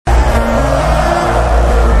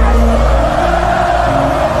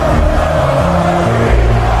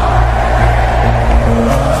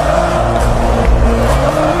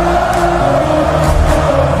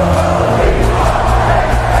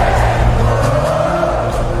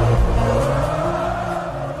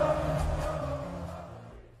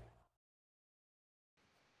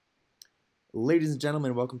ladies and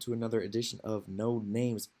gentlemen. Welcome to another edition of No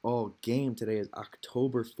Names All Game. Today is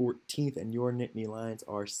October 14th, and your Nittany Lions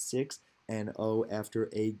are 6-0 after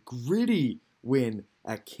a gritty win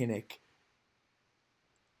at Kinnick.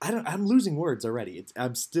 I'm losing words already.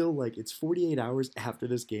 I'm still like it's 48 hours after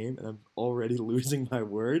this game, and I'm already losing my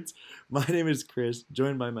words. My name is Chris,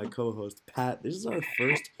 joined by my co-host Pat. This is our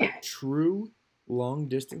first true long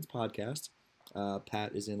distance podcast.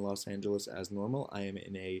 Pat is in Los Angeles as normal. I am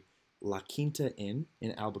in a La Quinta Inn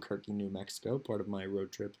in Albuquerque, New Mexico, part of my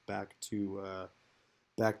road trip back to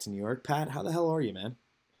New York. Pat, how the hell are you, man?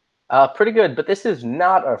 Pretty good, but this is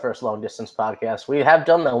not our first long distance podcast. We have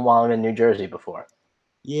done them while I'm in New Jersey before.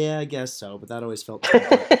 Yeah, I guess so, but that always felt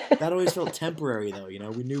that always felt temporary, though. You know,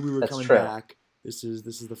 we knew we were That's coming true. back. This is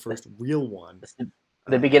the first real one. This is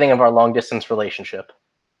the Uh, beginning of our long distance relationship.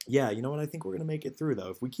 yeah, you know what? I think we're gonna make it through, though.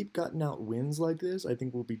 If we keep gutting out wins like this, I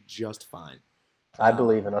think we'll be just fine. I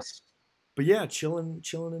believe in Um, us. but yeah, chilling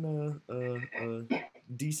in a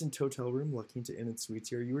decent hotel room, La Quinta Inn and Suites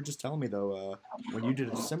here. You were just telling me though, when you did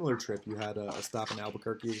a similar trip, you had a stop in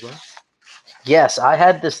Albuquerque as well. Yes, I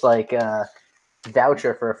had this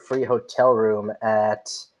voucher for a free hotel room at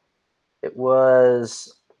I think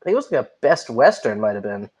it was like a Best Western might have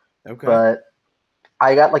been, Okay, but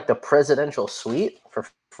I got like the presidential suite for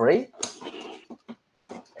free.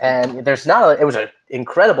 And it was an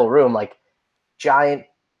incredible room, like giant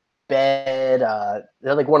bed.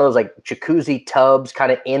 They're like one of those like jacuzzi tubs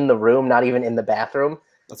kind of in the room, not even in the bathroom,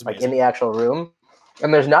 that's like in amazing. the actual room.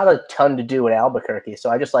 And there's not a ton to do in Albuquerque. So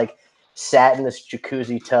I just like sat in this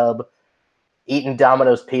jacuzzi tub, eating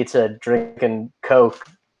Domino's pizza, drinking Coke,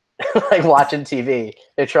 like watching TV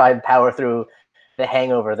to try and power through the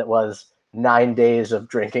hangover that was 9 days of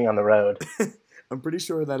drinking on the road. I'm pretty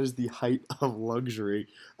sure that is the height of luxury.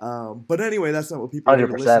 But anyway, that's not what people are here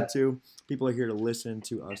to listen 100%. to. People are here to listen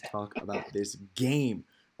to us talk about this game.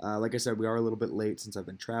 Like I said, we are a little bit late since I've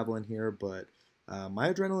been traveling here, but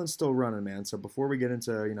my adrenaline's still running, man. So before we get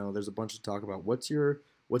into, there's a bunch to talk about. What's your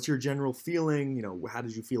general feeling? How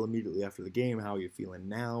did you feel immediately after the game? How are you feeling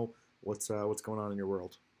now? What's going on in your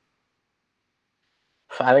world?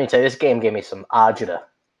 I mean, this game gave me some agita.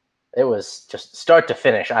 It was just start to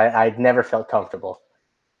finish. I'd never felt comfortable.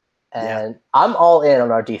 Yeah, And I'm all in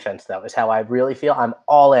on our defense, though, is how I really feel. I'm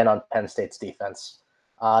all in on Penn State's defense.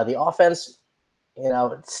 The offense,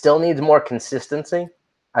 it still needs more consistency.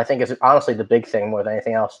 I think is honestly the big thing more than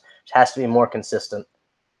anything else. It has to be more consistent.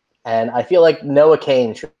 And I feel like Noah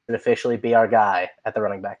Kane should officially be our guy at the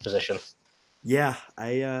running back position. yeah,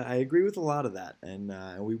 I agree with a lot of that, and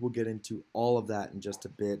we will get into all of that in just a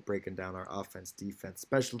bit, breaking down our offense, defense,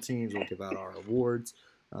 special teams. We'll give out our awards,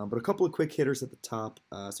 but a couple of quick hitters at the top.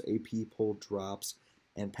 So AP poll drops,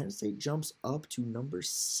 and Penn State jumps up to number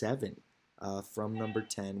 7 from number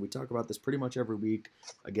 10. We talk about this pretty much every week.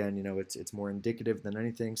 Again, it's more indicative than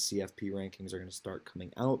anything. CFP rankings are going to start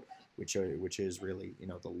coming out, which is really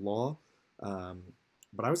the law. Um,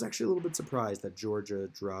 but I was actually a little bit surprised that Georgia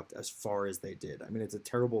dropped as far as they did. I mean, it's a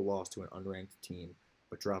terrible loss to an unranked team,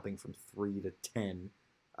 but dropping from 3 to 10.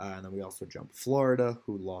 And then we also jumped Florida,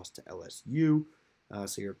 who lost to LSU.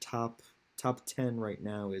 So your top 10 right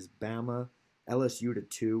now is Bama, LSU to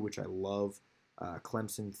 2, which I love.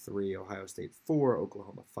 Clemson 3, Ohio State 4,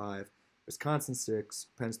 Oklahoma 5, Wisconsin 6,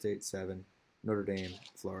 Penn State 7, Notre Dame,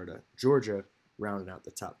 Florida, Georgia, rounding out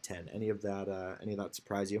the top 10. Any of that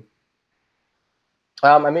surprise you?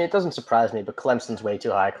 I mean, it doesn't surprise me, but Clemson's way too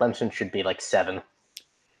high. Clemson should be like 7.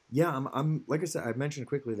 Yeah, I'm like I said, I mentioned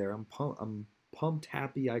quickly there. I'm pumped,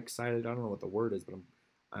 happy, excited. I don't know what the word is, but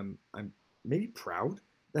I'm maybe proud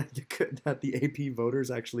that the AP voters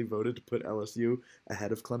actually voted to put LSU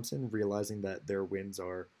ahead of Clemson, realizing that their wins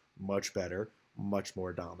are much better, much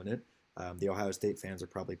more dominant. The Ohio State fans are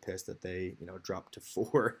probably pissed that they dropped to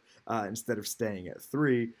 4 instead of staying at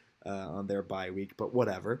 3 on their bye week, but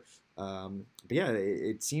whatever. But yeah,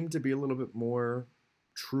 it seemed to be a little bit more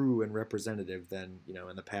true and representative than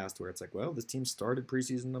in the past where it's like, well, this team started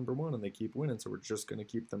preseason number 1 and they keep winning, so we're just going to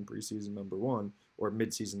keep them preseason number 1 or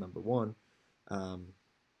midseason number 1. um,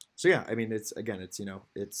 so yeah, I mean, it's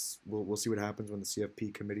we'll see what happens when the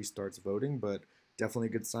CFP committee starts voting, but definitely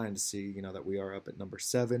a good sign to see that we are up at number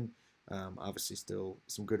 7. Obviously still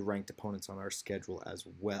some good ranked opponents on our schedule as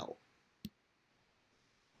well.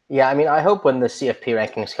 Yeah, I mean, I hope when the CFP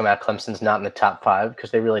rankings come out, Clemson's not in the top 5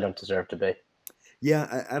 because they really don't deserve to be.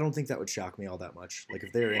 Yeah, I don't think that would shock me all that much. Like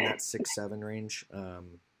if they're in that 6-7 range,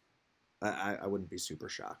 I wouldn't be super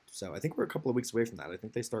shocked. So I think we're a couple of weeks away from that. I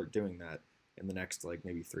think they start doing that in the next like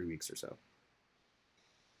maybe 3 weeks or so.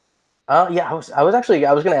 Yeah, I was going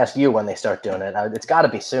to ask you when they start doing it. It's got to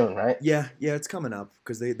be soon, right? Yeah, yeah, it's coming up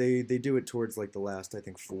because they do it towards like the last, I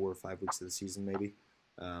think, 4 or 5 weeks of the season, maybe.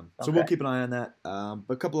 So we'll Okay. keep an eye on that.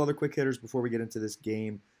 But a couple other quick hitters before we get into this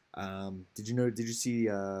game. Did you know? Did you see?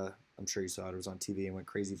 I'm sure you saw it. It was on TV and went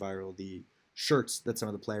crazy viral. The shirts that some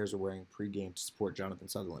of the players are wearing pregame to support Jonathan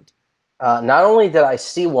Sutherland. Not only did I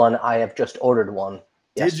see one, I have just ordered one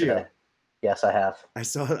Did yesterday. you? Yes, I have. I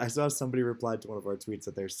saw somebody replied to one of our tweets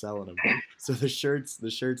that they're selling them. So the shirts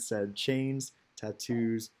said chains,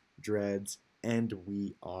 tattoos, dreads, and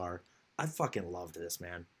we are. I fucking loved this,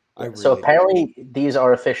 man. I Yeah. So really did. apparently these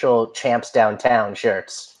are official Champs Downtown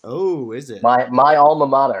shirts. Oh, is it? My alma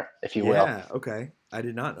mater, if you will. Yeah. Okay. I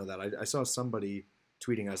did not know that. I saw somebody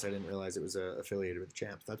tweeting us. I didn't realize it was affiliated with the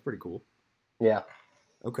Champs. That's pretty cool. Yeah.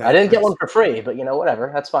 I Okay. didn't get one Nice. for free, but whatever.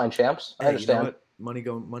 That's fine, Champs. I Hey, you know understand. what?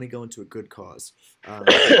 Money going to a good cause.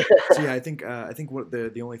 So yeah, I think what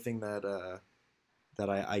the only thing that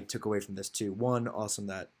I took away from this too. One, awesome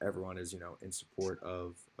that everyone is in support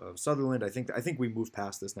of Sutherland. I think we moved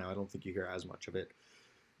past this now. I don't think you hear as much of it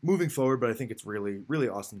moving forward, but I think it's really really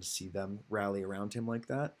awesome to see them rally around him like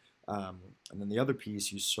that. Um, and then the other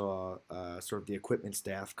piece, you saw sort of the equipment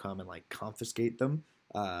staff come and like confiscate them.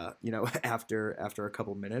 After a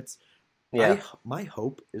couple minutes. Yeah. My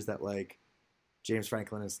hope is that like James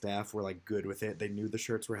Franklin and staff were like good with it. They knew the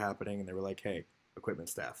shirts were happening, and they were like, "Hey, equipment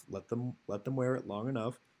staff, let them wear it long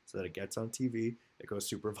enough so that it gets on TV, it goes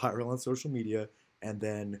super viral on social media, and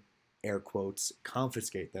then air quotes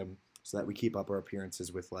confiscate them so that we keep up our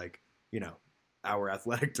appearances with like our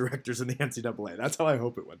athletic directors in the NCAA." That's how I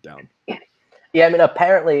hope it went down. Yeah, I mean,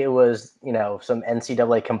 apparently it was, some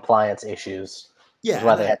NCAA compliance issues is Yeah,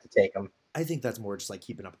 why and they I had to take them. I think that's more just like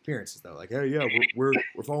keeping up appearances though. Like, hey, yeah, we're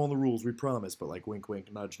following the rules, we promise, but like wink, wink,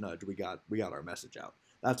 nudge, nudge, we got our message out.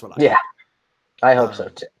 That's what I Yeah, hope. I hope so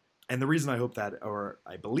Um, too. and the reason I hope that, or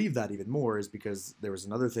I believe that even more, is because there was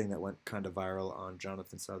another thing that went kind of viral on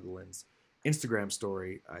Jonathan Sutherland's Instagram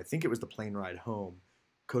story. I think it was the plane ride home.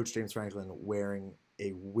 Coach James Franklin wearing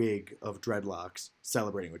a wig of dreadlocks,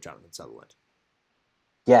 celebrating with Jonathan Sutherland.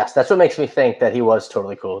 Yes, that's what makes me think that he was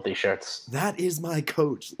totally cool with these shirts. That is my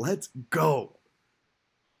coach. Let's go.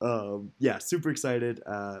 Yeah, super excited.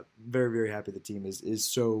 Very very happy the team is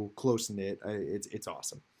so close knit. It's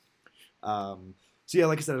awesome. Um, so yeah,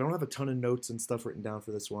 like I said, I don't have a ton of notes and stuff written down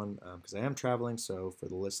for this one because I am traveling. So for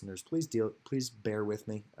the listeners, please bear with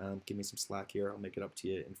me. Give me some slack here. I'll make it up to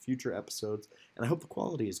you in future episodes, and I hope the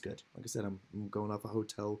quality is good. Like I said, I'm going off a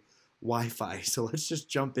hotel Wi-Fi, so let's just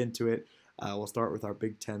jump into it. We'll start with our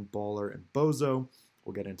Big Ten baller and bozo.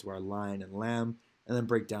 We'll get into our lion and lamb, and then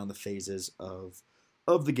break down the phases of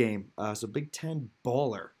the game. So Big Ten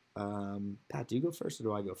baller. Pat, do you go first or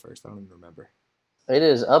do I go first? I don't even remember. It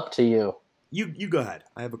is up to you. You go ahead.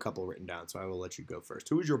 I have a couple written down, so I will let you go first.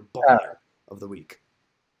 Who is your Uh, baller of the week?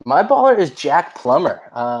 my baller is Jack Plummer,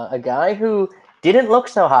 a guy who didn't look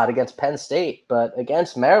so hot against Penn State, but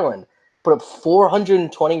against Maryland, put up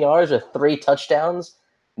 420 yards with 3 touchdowns,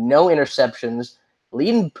 no interceptions,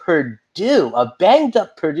 leading Purdue, a banged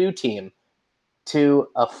up Purdue team, to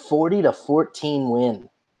a 40-14 win.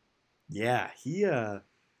 Yeah, he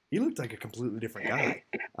looked like a completely different guy.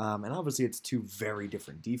 And obviously, it's two very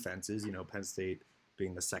different defenses. Penn State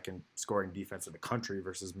being the second scoring defense in the country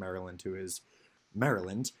versus Maryland, who is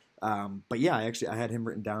Maryland. But yeah, I had him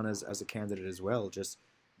written down as a candidate as well. Just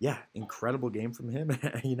yeah, incredible game from him.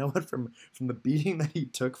 You know what? From the beating that he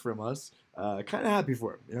took from us, kind of happy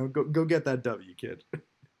for him. Go get that W, kid.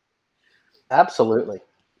 Absolutely.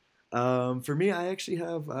 For me, I actually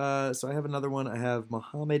have so I have another one. I have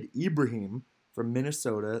Mohammed Ibrahim from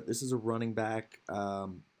Minnesota. This is a running back.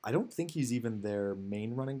 I don't think he's even their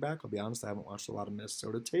main running back. I'll be honest, I haven't watched a lot of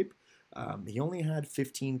Minnesota tape. He only had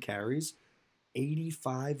 15 carries,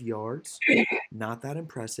 85 yards. Not that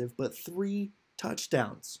impressive, but three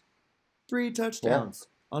touchdowns. Three Yeah. touchdowns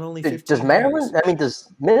on only Does 15 carries. Maryland, I mean,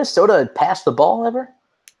 does Minnesota pass the ball ever?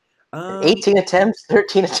 Um, 18 attempts,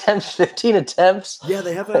 13 attempts, 15 attempts. Yeah,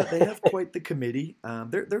 they have quite the committee.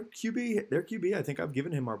 Their QB. I think I've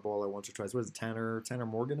given him our baller once or twice. What is it, Tanner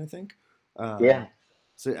Morgan? I think. Yeah, Um,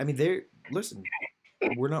 so I mean, they listen.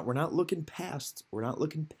 We're not looking past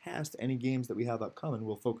any games that we have upcoming.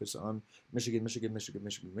 We'll focus on Michigan, Michigan, Michigan,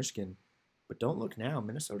 Michigan, Michigan. But don't look now.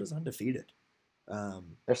 Minnesota's undefeated.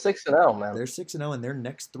 Um, they're 6-0, man. they're 6-0, and their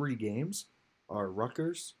next three games are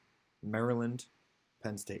Rutgers, Maryland,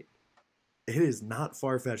 Penn State. It is not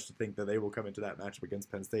far fetched to think that they will come into that matchup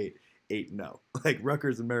against Penn State 8-0. Like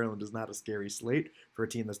Rutgers and Maryland is not a scary slate for a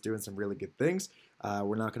team that's doing some really good things.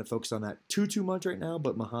 We're not going to focus on that too much right now,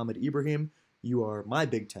 but Mohammed Ibrahim, you are my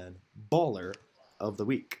Big Ten baller of the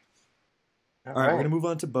week. All right, we're right. gonna move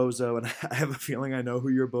on to Bozo, and I have a feeling I know who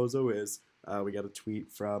your Bozo is. We got a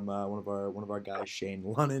tweet from one of our guys, Shane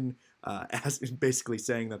Lunnan, basically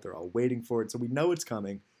saying that they're all waiting for it, so we know it's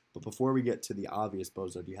coming. But before we get to the obvious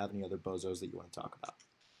Bozo, do you have any other Bozos that you want to talk about?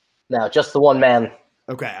 Now, just the one man.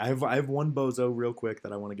 Okay, I have one Bozo real quick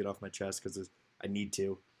that I want to get off my chest because I need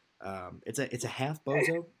to. It's a half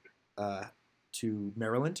Bozo uh, to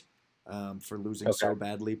Maryland for losing Okay. so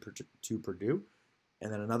badly to Purdue,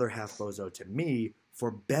 and then another half Bozo to me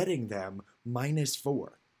for betting them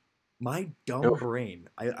 -4. My dumb Oof. brain.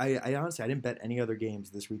 I honestly I didn't bet any other games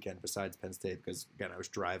this weekend besides Penn State because again I was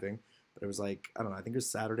driving, but it was like I don't know. I think it was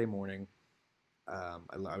Saturday morning.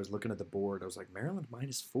 I was looking at the board. I was like Maryland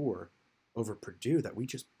 -4 over Purdue that we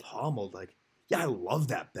just pummeled. Like yeah, I love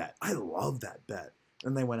that bet. I love that bet.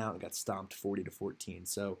 And they went out and got stomped 40-14.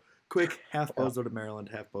 So quick half Yeah. Bozo to Maryland,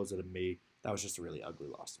 half Bozo to me. That was just a really ugly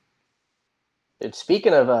loss. Dude,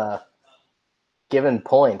 speaking of given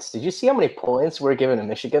points, did you see how many points were given to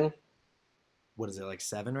Michigan? What is it like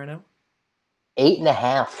 7 right now?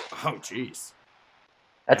 8.5. Oh jeez.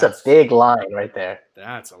 That's a That's big line right there.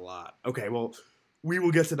 That's a lot. Okay, well, we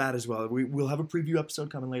will get to that as well. We'll have a preview episode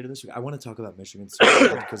coming later this week. I want to talk about Michigan so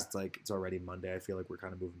bad because it's already Monday. I feel like we're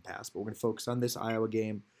kind of moving past, but we're gonna focus on this Iowa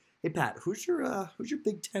game. Hey Pat, who's your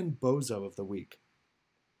Big Ten bozo of the week?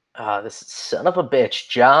 This son of a bitch,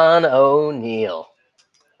 John O'Neill,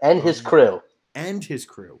 and his Um, crew. and his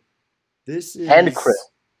crew. This And crew. is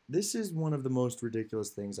this is one of the most ridiculous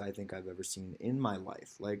things I think I've ever seen in my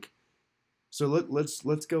life. Like so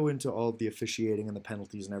let's go into all of the officiating and the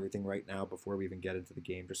penalties and everything right now before we even get into the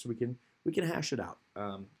game, just so we can hash it out.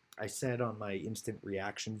 I said on my instant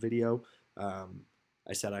reaction video,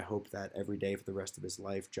 I said I hope that every day for the rest of his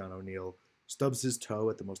life, John O'Neill stubs his toe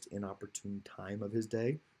at the most inopportune time of his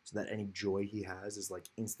day, so that any joy he has is like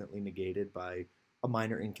instantly negated by a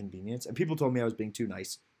minor inconvenience. And people told me I was being too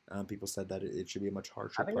nice. People said that it should be a much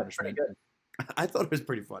harsher I think that's pretty punishment. good. I thought it was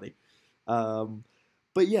pretty funny. Um,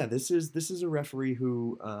 but yeah, this is a referee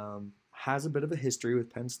who has a bit of a history with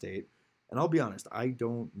Penn State, and I'll be honest, I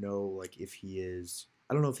don't know like if he is.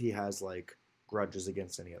 I don't know if he has like grudges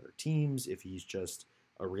against any other teams, if he's just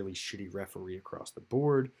a really shitty referee across the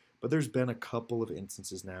board. But there's been a couple of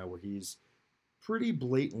instances now where he's pretty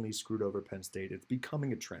blatantly screwed over Penn State. It's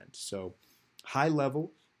becoming a trend. So high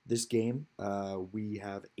level, this game, we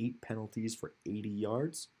have 8 penalties for 80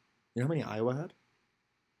 yards. You know how many Iowa had?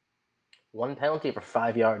 One penalty for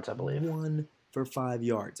 5 yards, I believe. One for 5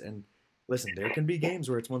 yards. And listen, there can be games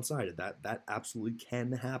where it's one-sided. That absolutely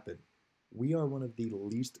can happen. We are one of the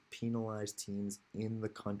least penalized teams in the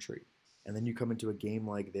country. And then you come into a game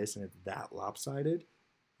like this and it's that lopsided.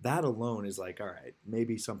 That alone is like, all right,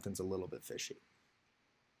 maybe something's a little bit fishy.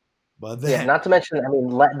 But Yeah, then, not to mention, I mean,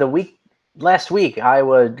 last week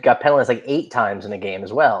Iowa got penalized like 8 times in a game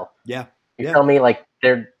as well. yeah, You yeah, tell me like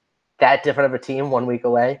they're that different of a team 1 week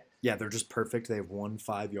away? yeah, they're just perfect. They have one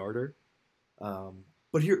 5 yarder.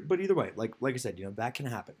 But either way, like I said, that can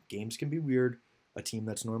happen. Games can be weird. A team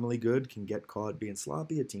that's normally good can get caught being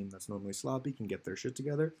sloppy. A team that's normally sloppy can get their shit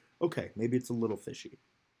together. Okay, maybe it's a little fishy.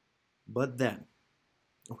 But then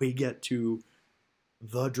we get to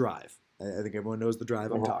the drive. I think everyone knows the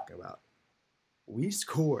drive I'm talking about. We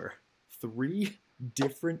score 3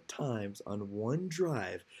 different times on one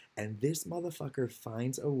drive, and this motherfucker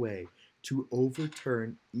finds a way to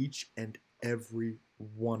overturn each and every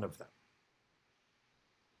one of them.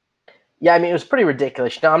 Yeah, I mean, it was pretty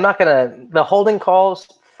ridiculous. Now, I'm not going to – the holding calls,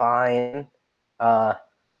 fine. At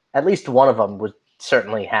least one of them would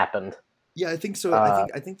certainly happened. Yeah, I think so.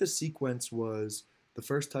 I think the sequence was the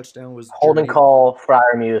first touchdown was Holding call,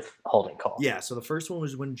 Fryermuth, holding call. Yeah, so the first one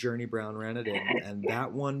was when Journey Brown ran it in, and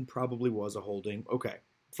that one probably was a holding. Okay,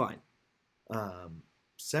 fine.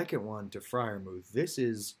 Second one to Fryermuth. This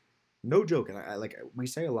is no joke, and I like we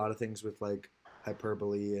say a lot of things with like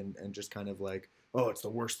hyperbole and just kind of like, oh, it's the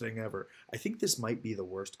worst thing ever. I think this might be the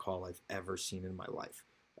worst call I've ever seen in my life.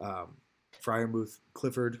 Fryermuth,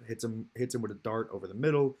 Clifford hits him with a dart over the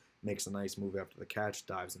middle, makes a nice move after the catch,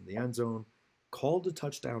 dives in the end zone, called a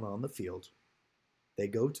touchdown on the field. They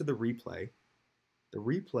go to the replay. The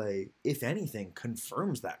replay, if anything,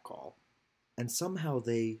 confirms that call, and somehow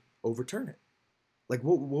they overturn it. Like,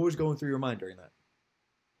 what was going through your mind during that?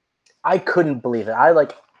 I couldn't believe it. I was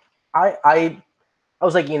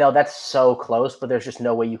like, that's so close, but there's just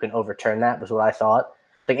no way you can overturn that, was what I thought.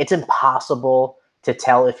 Like, it's impossible to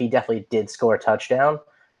tell if he definitely did score a touchdown,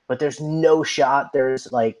 but there's no shot. There's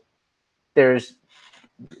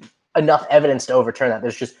enough evidence to overturn that.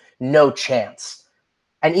 There's just no chance.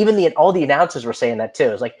 And even all the announcers were saying that too.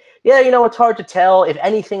 It's like, Yeah, it's hard to tell. If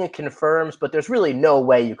anything, it confirms, but there's really no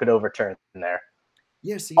way you could overturn there.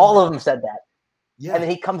 Yeah, see, and All that, of them said that. And yeah, then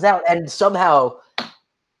he comes out and somehow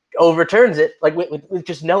overturns it, like with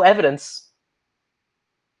just no evidence.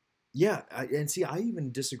 yeah, and see, I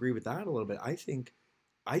even disagree with that a little bit. I think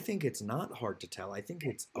it's not hard to tell. I think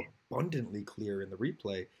it's abundantly clear in the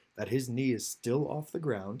replay that his knee is still off the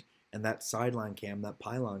ground, and that sideline cam, that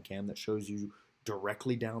pylon cam that shows you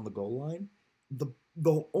directly down the goal line, the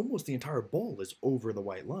almost the entire ball is over the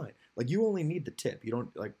white line. Like you only need the tip. You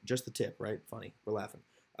don't like just the tip, right? Funny, we're laughing.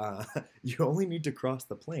 You only need to cross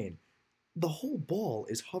the plane. The whole ball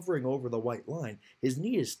is hovering over the white line. His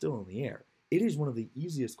knee is still in the air. It is one of the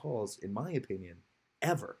easiest calls, in my opinion,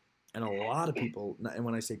 ever. And a lot of people, and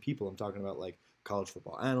when I say people, I'm talking about like college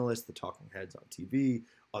football analysts, the talking heads on TV,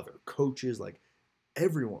 other coaches, like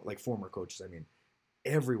everyone, like former coaches. I mean,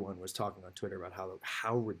 everyone was talking on Twitter about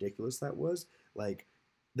how ridiculous that was. Like,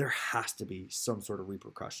 there has to be some sort of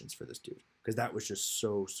repercussions for this dude because that was just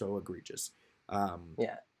so egregious.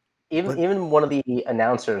 Yeah. Even But even one of the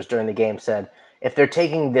announcers during the game said, if they're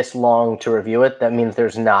taking this long to review it, that means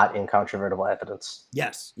there's not incontrovertible evidence.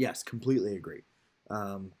 yes, completely agree.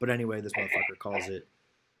 But anyway, this motherfucker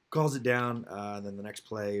calls it down. Then the next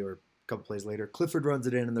play or a couple plays later, Clifford runs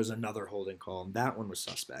it in, and there's another holding call, and that one was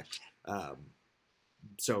suspect.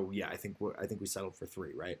 So yeah, I think we settled for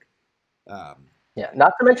 3, right? Um, Yeah.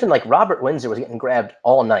 Not to mention, like, Robert Windsor was getting grabbed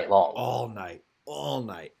all night long. all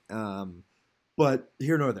night. But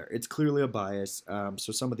here nor there, it's clearly a bias.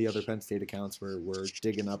 So some of the other Penn State accounts were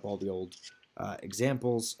digging up all the old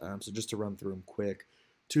examples. So just to run through them quick,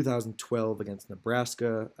 2012 against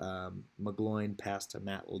Nebraska, McGloin passed to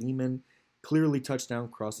Matt Lehman, clearly touchdown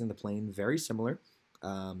crossing the plane, very similar.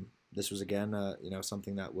 This was again,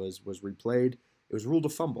 something that was replayed. It was ruled a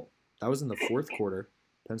fumble. That was in the fourth quarter.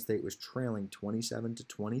 Penn State was trailing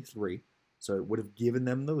 27-23, so it would have given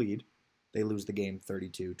them the lead. They lose the game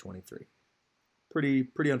 32-23.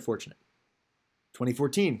 Pretty unfortunate.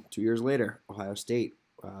 2014, 2 years later, Ohio State.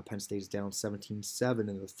 Penn State is down 17-7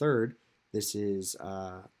 in the third. This is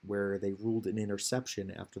where they ruled an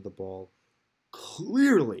interception after the ball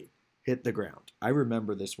clearly hit the ground. I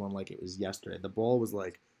remember this one like it was yesterday. The ball was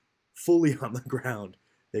like fully on the ground.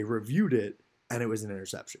 They reviewed it, and it was an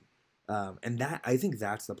interception. And that I think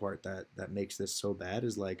that's the part that makes this so bad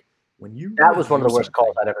is like when you That was one review of the worst calls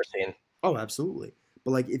something. I'd ever seen. Oh, absolutely.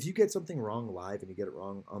 But like if you get something wrong live and you get it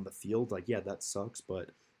wrong on the field, like yeah, that sucks,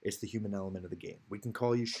 but it's the human element of the game. We can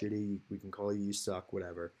call you shitty, we can call you suck,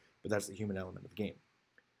 whatever, but that's the human element of the game.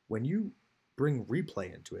 When you bring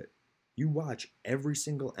replay into it, you watch every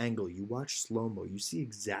single angle, you watch slow-mo, you see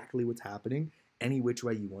exactly what's happening any which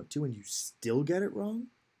way you want to and you still get it wrong,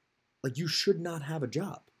 like you should not have a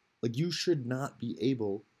job. Like you should not be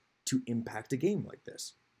able to impact a game like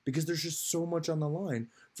this because there's just so much on the line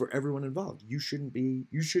for everyone involved. You should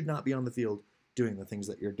not be on the field doing the things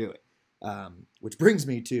that you're doing. Which brings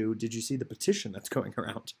me to, did you see the petition that's going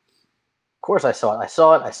around? Of course, I saw it. I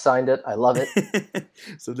saw it. I signed it. I love it.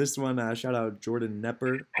 So this one, shout out Jordan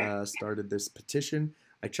Nepper, started this petition.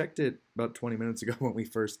 I checked it about 20 minutes ago when we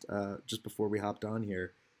first, just before we hopped on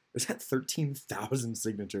here. It was at 13,000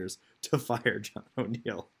 signatures to fire John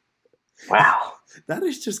O'Neill. Wow. That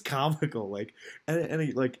is just comical. Like,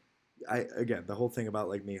 and like, again, the whole thing about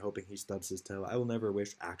like me hoping he stubs his toe. I will never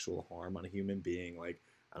wish actual harm on a human being. Like,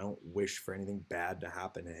 I don't wish for anything bad to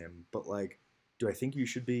happen to him. But like, do I think you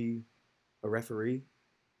should be a referee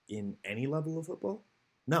in any level of football?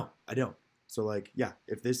 No, I don't. So like, yeah,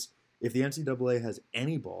 if the NCAA has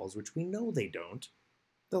any balls, which we know they don't,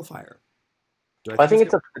 they'll fire. Do I think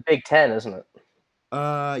it's up to the Big Ten, isn't it?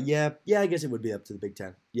 Yeah. I guess it would be up to the Big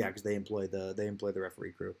Ten. Yeah, because they employ the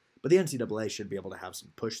referee crew. But the NCAA should be able to have some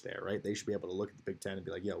push there, right? They should be able to look at the Big Ten and be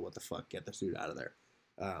like, "Yo, what the fuck? Get this dude out of there."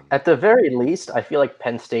 At the very least, I feel like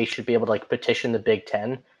Penn State should be able to like petition the Big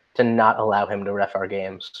Ten to not allow him to ref our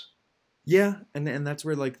games. Yeah, and that's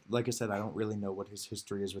where like I said, I don't really know what his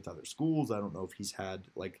history is with other schools. I don't know if he's had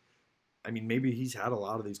like, I mean, maybe he's had a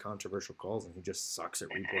lot of these controversial calls and he just sucks at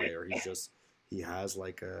replay, or he has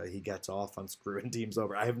like he gets off on screwing teams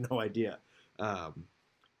over. I have no idea.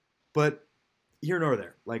 But here nor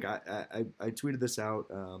there. Like I tweeted this out,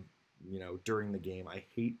 during the game. I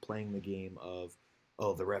hate playing the game of,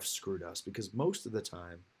 oh, the refs screwed us, because most of the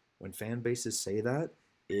time when fan bases say that,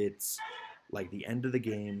 it's like the end of the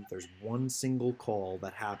game. There's one single call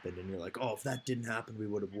that happened, and you're like, oh, if that didn't happen, we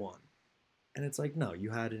would have won. And it's like, no, you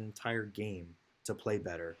had an entire game to play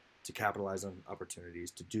better, to capitalize on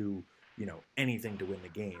opportunities, to do, anything to win the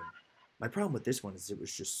game. My problem with this one is it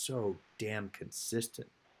was just so damn consistent.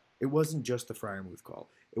 It wasn't just the Fryermuth call.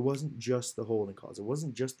 It wasn't just the holding calls. It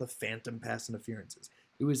wasn't just the phantom pass interferences.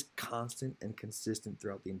 It was constant and consistent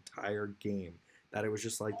throughout the entire game that it was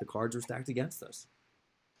just like the cards were stacked against us.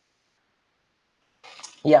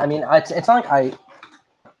 Yeah, I mean, it's not like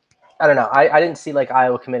I don't know. I didn't see like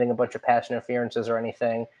Iowa committing a bunch of pass interferences or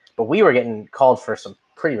anything, but we were getting called for some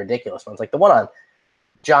pretty ridiculous ones. Like the one on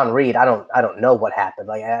John Reed, I don't know what happened.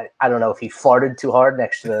 Like I don't know if he farted too hard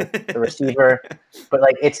next to the receiver, but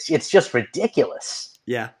like it's just ridiculous.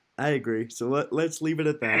 Yeah, I agree. So let's leave it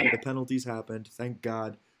at that. The penalties happened. Thank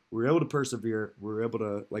God we were able to persevere. We were able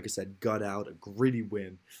to, like I said, gut out a gritty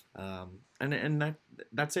win. And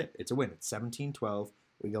that's it. It's a win. It's 17-12.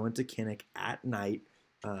 We go into Kinnick at night,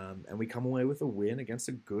 and we come away with a win against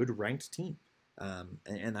a good ranked team.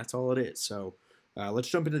 And that's all it is. So let's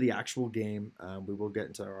jump into the actual game. We will get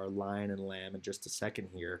into our lion and lamb in just a second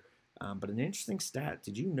here. But an interesting stat.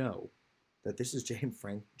 Did you know that this is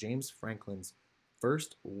James Franklin's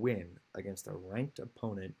first win against a ranked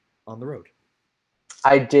opponent on the road?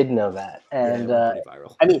 I did know that, Yeah, it and went pretty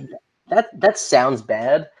viral. I mean that sounds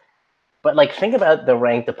bad, but like think about the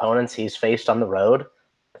ranked opponents he's faced on the road.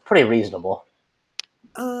 Pretty reasonable.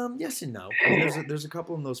 Yes and no. I mean, there's a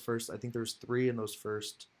couple in those first. I think there's three in those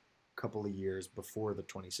first couple of years before the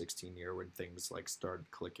 2016 year when things like started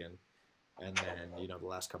clicking, and then the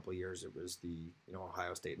last couple of years it was the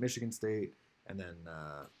Ohio State, Michigan State, and then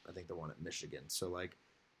I think the one at Michigan. So like,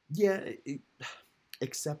 yeah,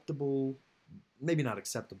 acceptable, maybe not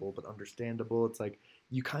acceptable, but understandable. It's like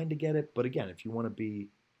you kind of get it, but again, if you want to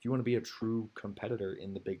be a true competitor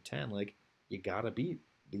in the Big Ten, like you gotta beat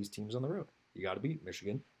these teams on the road. You gotta beat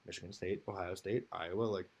Michigan, Michigan State, Ohio State, Iowa,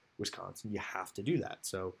 like Wisconsin. You have to do that.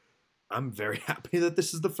 So I'm very happy that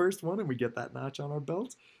this is the first one and we get that notch on our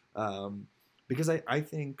belt. Um, because I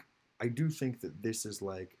do think that this is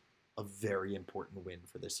like a very important win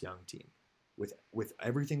for this young team. With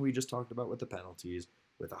everything we just talked about with the penalties,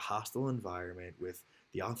 with a hostile environment, with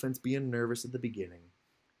the offense being nervous at the beginning.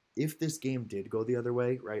 If this game did go the other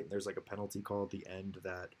way, right, and there's like a penalty call at the end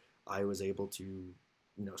that I was able to,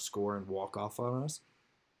 score and walk off on us,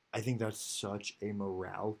 I think that's such a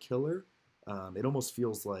morale killer. It almost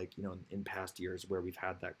feels like, in past years where we've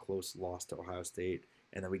had that close loss to Ohio State,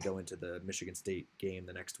 and then we go into the Michigan State game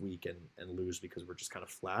the next week and lose because we're just kind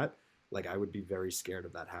of flat. Like, I would be very scared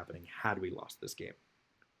of that happening had we lost this game.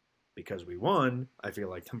 Because we won, I feel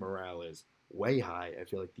like the morale is way high. I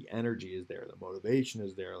feel like the energy is there, the motivation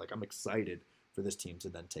is there. Like, I'm excited for this team to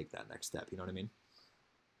then take that next step. You know what I mean?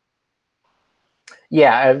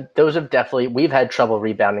 Yeah, those have definitely. We've had trouble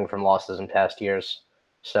rebounding from losses in past years.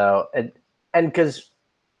 So, and because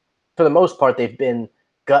for the most part, they've been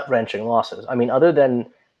gut wrenching losses. I mean, other than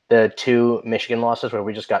the two Michigan losses where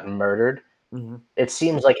we just got murdered, Mm-hmm. it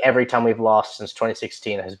seems like every time we've lost since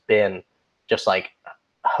 2016 has been just like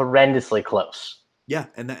horrendously close. Yeah,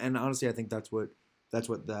 and honestly, I think that's what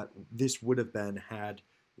that this would have been had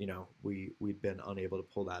we'd been unable to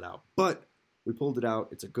pull that out. But we pulled it out.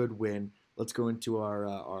 It's a good win. Let's go into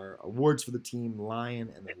our awards for the team: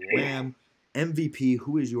 Lion and the Lamb. MVP.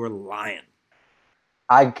 Who is your Lion?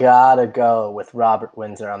 I gotta go with Robert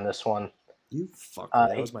Windsor on this one. You fucker.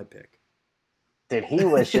 That He, was my pick. dude, he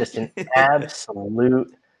was just an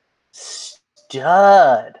absolute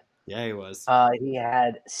stud. Yeah, he was. He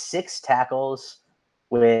had 6 tackles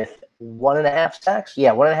with 1.5 sacks.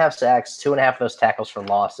 Yeah, 1.5 sacks, 2.5 of those tackles for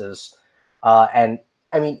losses. And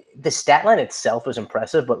I mean, the stat line itself was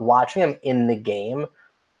impressive, but watching him in the game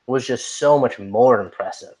was just so much more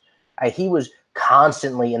impressive. He was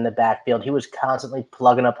constantly in the backfield. He was constantly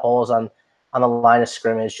plugging up holes on the line of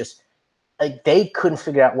scrimmage. Just like they couldn't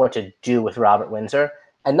figure out what to do with Robert Windsor.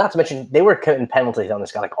 And not to mention, they were committing penalties on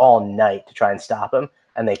this guy like all night to try and stop him,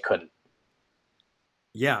 and they couldn't.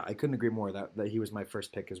 Yeah, I couldn't agree more that he was my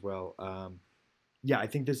first pick as well. Yeah, I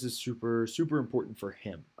think this is super super important for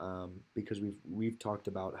him because we've talked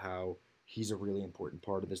about how he's a really important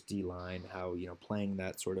part of this D line. How playing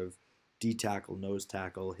that sort of D tackle, nose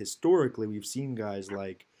tackle. Historically, we've seen guys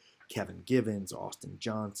like Kevin Givens, Austin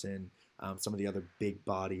Johnson, some of the other big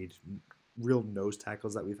bodied, real nose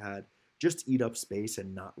tackles that we've had just eat up space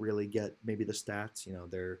and not really get maybe the stats.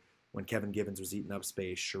 They're when Kevin Givens was eating up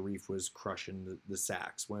space, Sharif was crushing the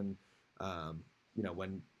sacks. When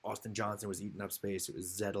Austin Johnson was eating up space, it was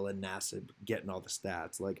Zettel and Nassib getting all the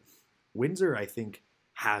stats. Like Windsor, I think,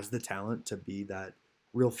 has the talent to be that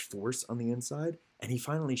real force on the inside, and he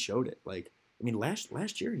finally showed it. Like, I mean,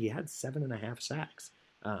 last year he had 7.5 sacks.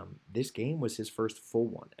 This game was his first full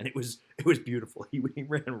one, and it was beautiful. He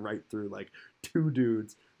ran right through like two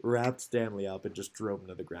dudes, wrapped Stanley up, and just drove him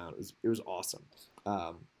to the ground. It was awesome.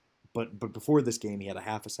 but before this game, he had a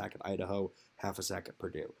half a sack at Idaho, half a sack at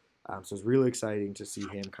Purdue. So it's really exciting to see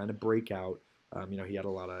him kind of break out. He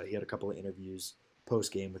had a couple of interviews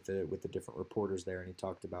post game with the different reporters there, and he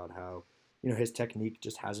talked about how his technique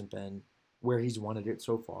just hasn't been where he's wanted it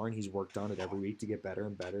so far, and he's worked on it every week to get better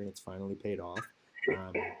and better, and it's finally paid off.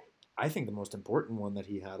 I think the most important one that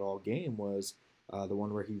he had all game was the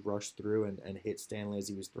one where he rushed through and hit Stanley as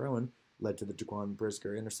he was throwing, led to the Jaquan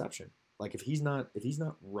Brisker interception. Like if he's not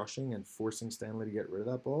rushing and forcing Stanley to get rid of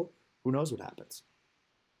that ball, who knows what happens?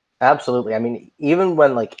 Absolutely. I mean, even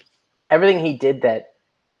when everything he did that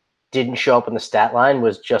didn't show up in the stat line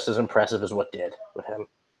was just as impressive as what did with him.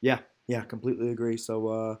 Yeah, completely agree.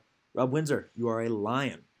 So, Rob Windsor, you are a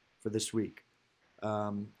Lion for this week.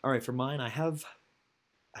 All right, for mine, I have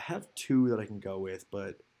two that I can go with,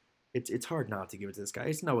 but it's hard not to give it to this guy.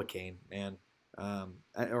 It's Noah Cain, man.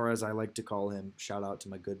 Or as I like to call him, shout out to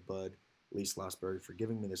my good bud, Lee Slosberg, for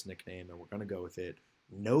giving me this nickname, and we're going to go with it,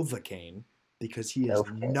 Novocaine, because he is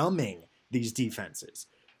numbing these defenses.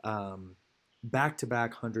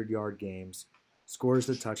 Back-to-back 100-yard games, scores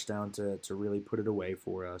the touchdown to really put it away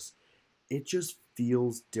for us. It just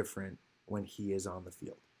feels different when he is on the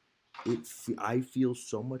field. I feel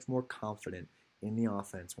so much more confident in the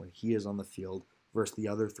offense when he is on the field versus the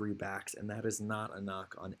other three backs, and that is not a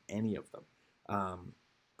knock on any of them.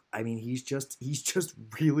 I mean, he's just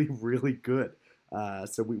really, really good.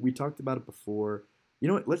 So we talked about it before. You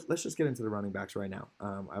know what? Let's just get into the running backs right now.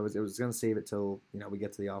 I was going to save it till we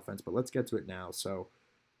get to the offense, but let's get to it now. So,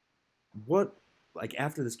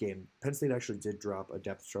 after this game, Penn State actually did drop a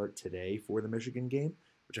depth chart today for the Michigan game,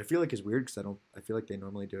 which I feel like is weird because I feel like they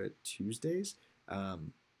normally do it Tuesdays.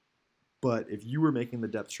 But if you were making the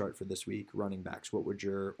depth chart for this week, running backs, what would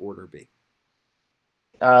your order be?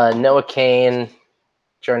 Noah Cain,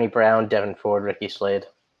 Journey Brown, Devin Ford, Ricky Slade.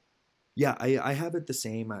 Yeah, I have it the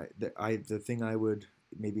same. The thing I would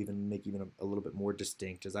maybe even make a little bit more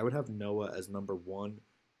distinct is I would have Noah as number one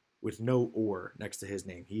with no or next to his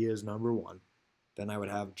name. He is number one. Then I would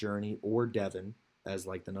have Journey or Devin as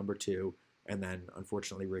like the number two, and then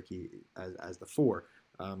unfortunately Ricky as the four.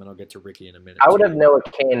 And I'll get to Ricky in a minute. I would have Noah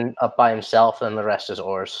Cain up by himself, and the rest is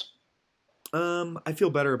oars. I feel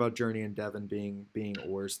better about Journey and Devin being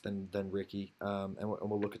oars than Ricky. And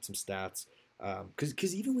we'll look at some stats.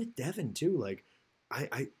 Because even with Devin too, like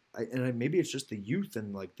maybe it's just the youth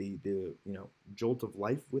and like the jolt of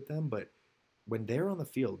life with them, but when they're on the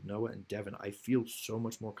field, Noah and Devin, I feel so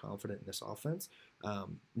much more confident in this offense.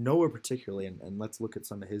 Noah particularly, and let's look at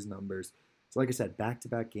some of his numbers. So like I said,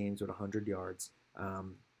 back-to-back games with 100 yards,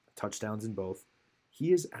 touchdowns in both.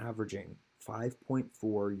 He is averaging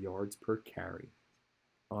 5.4 yards per carry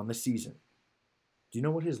on the season. Do you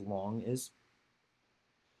know what his long is?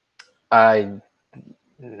 I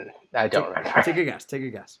don't remember. Take a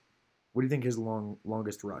guess. What do you think his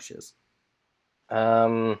longest rush is?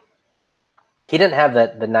 He didn't have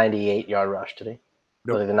the 98-yard rush, did he?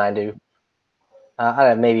 Nope. Or the 90? I don't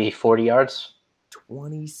know, maybe 40 yards?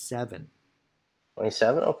 27.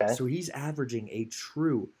 27? Okay. So he's averaging a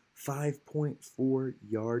true 5.4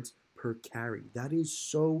 yards per carry. That is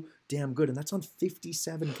so damn good, and that's on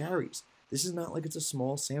 57 carries. This is not like it's a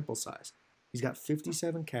small sample size. He's got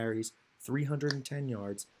 57 carries, 310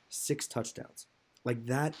 yards, 6 touchdowns. Like,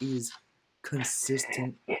 that is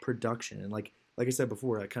consistent production. And like I said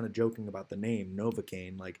before, kind of joking about the name,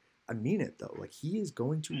 Novocaine, like, I mean it, though. Like, he is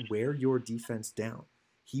going to wear your defense down.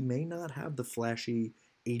 He may not have the flashy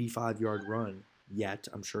 85-yard run yet.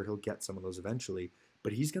 I'm sure he'll get some of those eventually.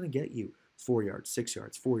 But he's going to get you 4 yards, 6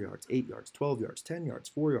 yards, 4 yards, 8 yards, 12 yards, 10 yards,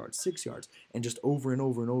 4 yards, 6 yards, and just over and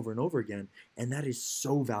over and over and over again. And that is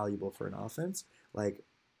so valuable for an offense. Like,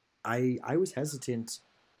 I was hesitant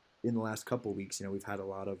in the last couple of weeks. We've had a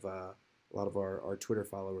lot of our Twitter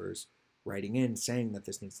followers writing in saying that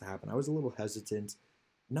this needs to happen. I was a little hesitant,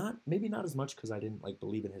 maybe not as much because I didn't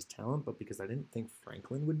believe in his talent, but because I didn't think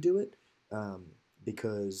Franklin would do it.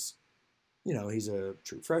 Because he's a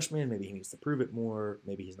true freshman. Maybe he needs to prove it more.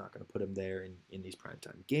 Maybe he's not going to put him there in these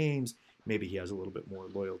primetime games. Maybe he has a little bit more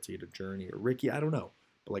loyalty to Journey or Ricky. I don't know.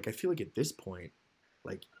 But I feel like at this point,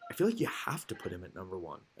 I feel like you have to put him at number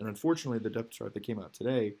one. And unfortunately, the depth chart that came out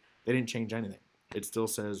today, they didn't change anything. It still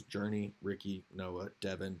says Journey, Ricky, Noah,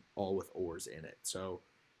 Devin, all with oars in it. So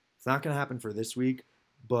it's not going to happen for this week,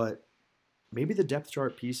 but maybe the depth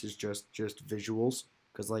chart piece is just visuals.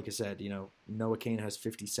 Because like I said, Noah Cain has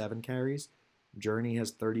 57 carries, Journey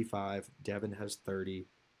has 35, Devin has 30,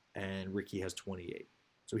 and Ricky has 28.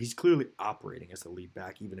 So he's clearly operating as the lead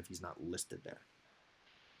back, even if he's not listed there.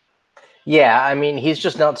 Yeah, I mean, he's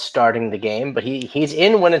just not starting the game, but he's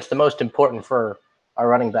in when it's the most important for our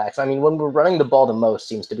running backs. I mean, when we're running the ball the most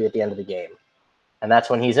seems to be at the end of the game, and that's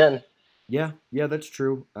when he's in. Yeah, yeah, that's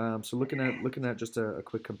true. So looking at just a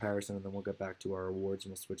quick comparison, and then we'll get back to our awards,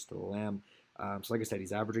 and we'll switch to the Lamb. So like I said,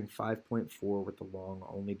 he's averaging 5.4 with the long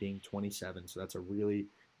only being 27. So that's a really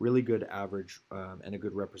good average and a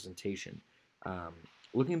good representation. Um,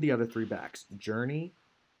 Looking at the other three backs, Journey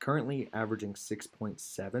currently averaging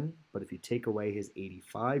 6.7, but if you take away his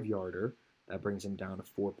 85 yarder, that brings him down to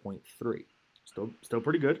 4.3. Still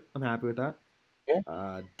pretty good. I'm happy with that.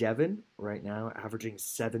 Yeah. Devin right now averaging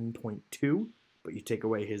 7.2, but you take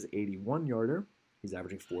away his 81 yarder, he's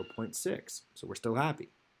averaging 4.6. So we're still happy,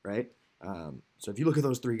 right? So if you look at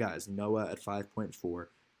those three guys, Noah at 5.4,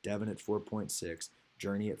 Devin at 4.6,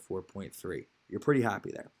 Journey at 4.3, you're pretty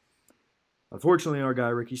happy there. Unfortunately, our guy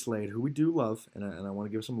Ricky Slade, who we do love, and I want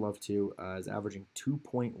to give some love to, is averaging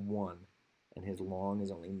 2.1, and his long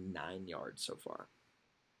is only 9 yards so far.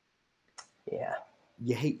 Yeah.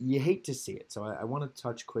 You hate to see it. So I want to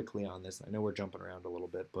touch quickly on this. I know we're jumping around a little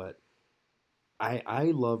bit, but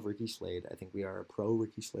I love Ricky Slade. I think we are a pro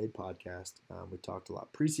Ricky Slade podcast. We talked a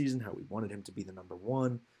lot preseason how we wanted him to be the number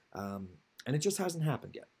one, and it just hasn't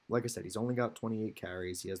happened yet. Like I said, he's only got 28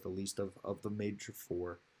 carries. He has the least of the major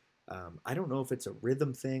four. I don't know if it's a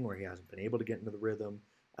rhythm thing where he hasn't been able to get into the rhythm.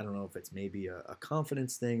 I don't know if it's maybe a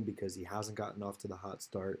confidence thing because he hasn't gotten off to the hot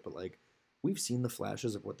start. But like we've seen the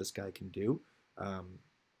flashes of what this guy can do.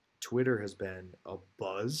 Twitter has been a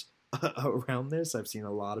buzz around this. I've seen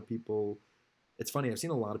a lot of people. It's funny. I've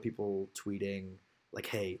seen a lot of people tweeting like,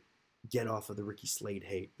 "Hey, get off of the Ricky Slade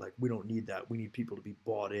hate. Like, we don't need that. We need people to be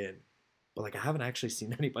bought in." But like, I haven't actually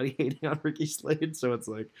seen anybody hating on Ricky Slade. So it's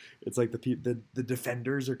like the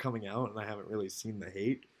defenders are coming out, and I haven't really seen the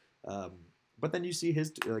hate. But then you see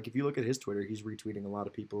if you look at his Twitter, he's retweeting a lot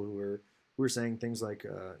of people who are saying things like,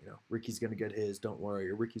 Ricky's gonna get his, don't worry,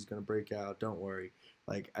 or Ricky's gonna break out, don't worry.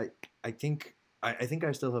 Like I think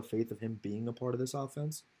I still have faith of him being a part of this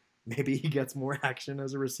offense. Maybe he gets more action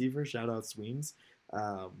as a receiver. Shout out Sweens.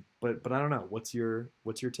 But I don't know. What's your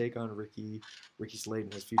take on Ricky Slade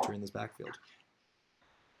and his future in this backfield?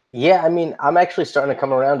 Yeah, I mean, I'm actually starting to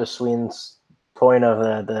come around to Sween's point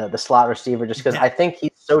of the slot receiver, just because I think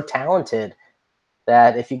he's so talented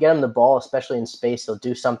that if you get him the ball, especially in space, he'll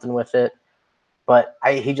do something with it. But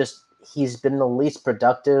he's been the least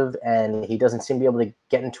productive, and he doesn't seem to be able to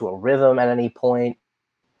get into a rhythm at any point.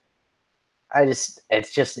 It's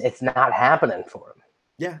not happening for him.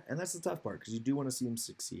 Yeah, and that's the tough part because you do want to see him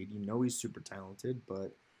succeed. You know he's super talented,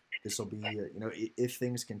 but this will be, if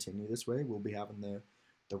things continue this way, we'll be having the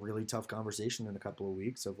really tough conversation in a couple of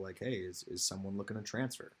weeks of like, hey, is someone looking to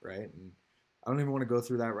transfer, right? And I don't even want to go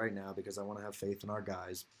through that right now because I want to have faith in our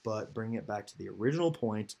guys. But bringing it back to the original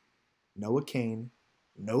point, Noah Cain,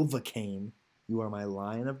 Nova Cain, you are my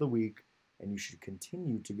Lion of the Week, and you should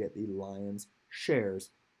continue to get the Lions'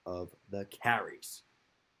 shares of the carries.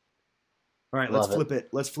 All right, let's flip it.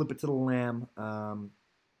 Let's flip it to the Lamb.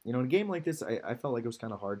 In a game like this, I felt like it was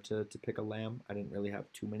kind of hard to pick a Lamb. I didn't really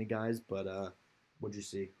have too many guys, but what'd you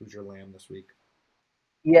see? Who's your Lamb this week?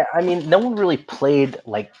 Yeah, I mean, no one really played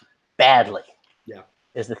like badly. Yeah,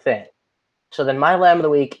 is the thing. So then my Lamb of the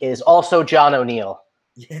Week is also John O'Neill,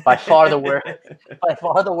 by far the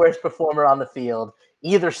worst performer on the field,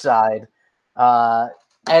 either side, and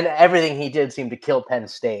everything he did seemed to kill Penn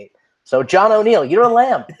State. So John O'Neill, you're a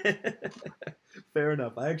Lamb. Fair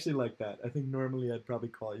enough. I actually like that. I think normally I'd probably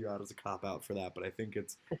call you out as a cop-out for that, but I think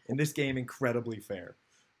it's, in this game, incredibly fair.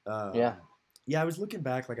 Yeah. Yeah, I was looking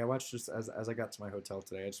back. Like, I watched just as I got to my hotel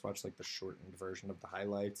today, I just watched, like, the shortened version of the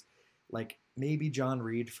highlights. Like, maybe John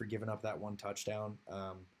Reed for giving up that one touchdown.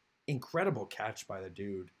 Incredible catch by the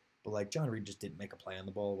dude. But, like, John Reed just didn't make a play on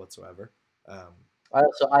the ball whatsoever.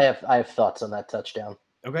 I have thoughts on that touchdown.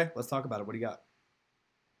 Okay, let's talk about it. What do you got?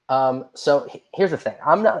 So here's the thing.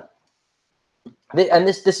 I'm not – and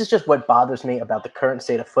this is just what bothers me about the current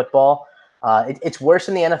state of football. It's worse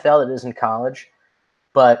in the NFL than it is in college.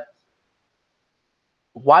 But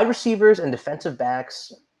wide receivers and defensive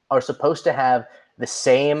backs are supposed to have the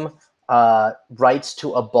same rights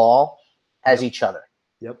to a ball as each other.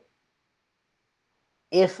 Yep.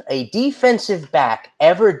 If a defensive back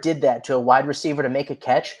ever did that to a wide receiver to make a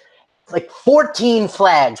catch, like 14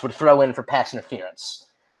 flags would throw in for pass interference.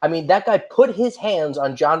 I mean, that guy put his hands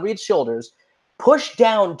on John Reed's shoulders, pushed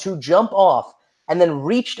down to jump off, and then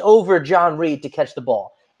reached over John Reed to catch the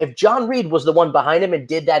ball. If John Reed was the one behind him and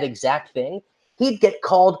did that exact thing, he'd get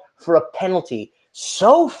called for a penalty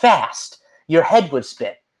so fast your head would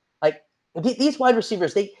spin. Like, these wide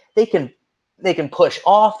receivers, they can They can push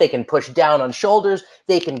off, they can push down on shoulders,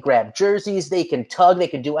 they can grab jerseys, they can tug, they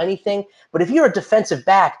can do anything. But if you're a defensive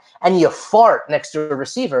back and you fart next to a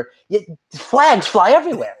receiver, flags fly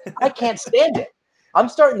everywhere. I can't stand it. I'm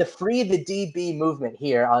starting to free the DB movement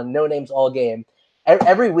here on No Names All Game.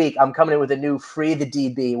 Every week, I'm coming in with a new free the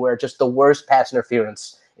DB where just the worst pass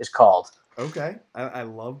interference is called. Okay, I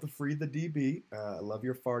love the free the DB. I love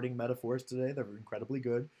your farting metaphors today. They're incredibly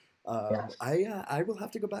good. Yes. I will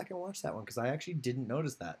have to go back and watch that one because I actually didn't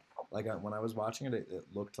notice that. Like when I was watching it, it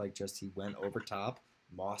looked like just he went over top,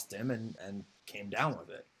 mossed him, and came down with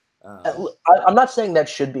it. I'm not saying that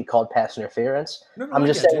should be called pass interference. No, I'm I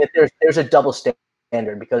just get saying you. that there's a double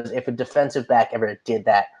standard because if a defensive back ever did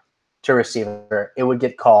that to a receiver, it would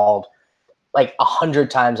get called like 100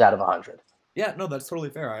 times out of 100. Yeah, no, that's totally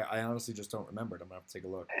fair. I honestly just don't remember it. I'm gonna have to take a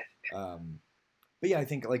look. But yeah, I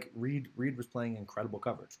think like Reed was playing incredible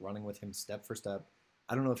coverage, running with him step for step.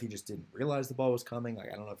 I don't know if he just didn't realize the ball was coming.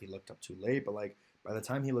 Like I don't know if he looked up too late, but like by the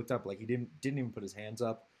time he looked up, like he didn't even put his hands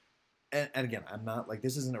up. And again, I'm not like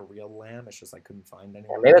this isn't a real lamb. It's just I couldn't find Yeah,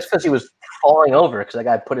 anyone. maybe that's because he was falling over because that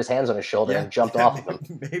guy put his hands on his shoulder Yeah, and jumped yeah, off of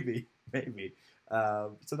him. maybe.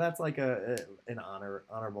 So that's like an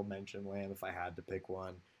honorable mention lamb if I had to pick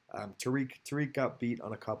one. Tariq got beat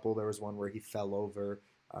on a couple. There was one where he fell over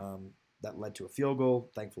that led to a field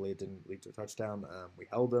goal. Thankfully, it didn't lead to a touchdown. We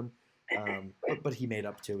held him, but he made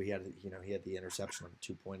up too. He had the interception on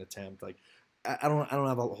the 2-point attempt. Like I don't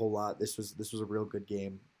have a whole lot. This was a real good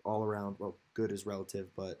game all around. Well, good is relative,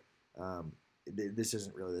 but this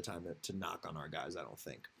isn't really the time to knock on our guys. I don't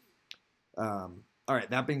think. All right,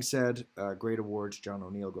 that being said, great awards. John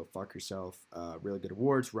O'Neill, go fuck yourself. Really good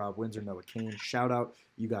awards. Rob Windsor, Noah Kane, shout out.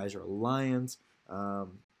 You guys are Lions.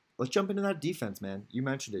 Let's jump into that defense, man. You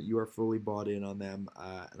mentioned it. You are fully bought in on them.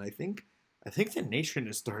 And I think the nation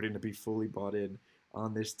is starting to be fully bought in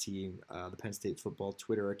on this team. The Penn State football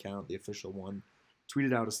Twitter account, the official one,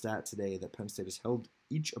 tweeted out a stat today that Penn State has held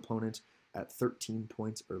each opponent at 13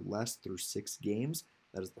 points or less through 6 games.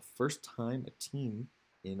 That is the first time a team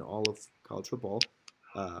in all of college football,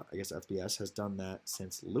 I guess FBS, has done that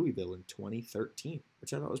since Louisville in 2013,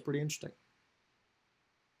 which I thought was pretty interesting.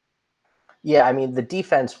 Yeah, I mean, the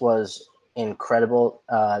defense was incredible.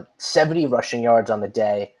 70 rushing yards on the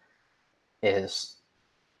day is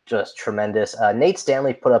just tremendous. Nate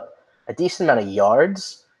Stanley put up a decent amount of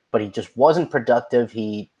yards, but he just wasn't productive.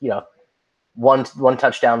 He, one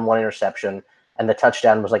touchdown, one interception, and the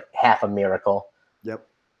touchdown was like half a miracle. Yep.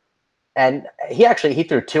 And he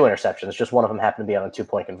threw 2 interceptions. Just one of them happened to be on a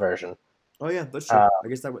 2-point conversion. Oh yeah, that's true. I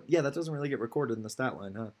guess that doesn't really get recorded in the stat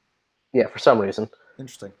line, huh? Yeah, for some reason.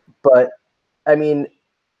 Interesting. But I mean,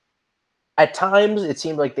 at times it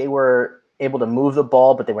seemed like they were able to move the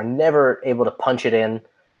ball, but they were never able to punch it in.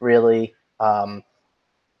 Really, Iowa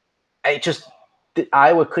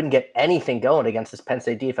couldn't get anything going against this Penn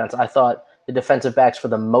State defense. I thought the defensive backs, for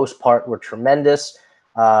the most part, were tremendous.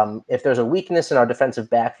 If there's a weakness in our defensive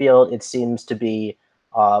backfield, it seems to be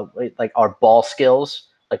like our ball skills.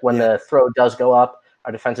 Like when the throw does go up,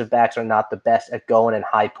 our defensive backs are not the best at going and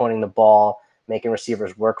high pointing the ball, making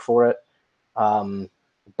receivers work for it.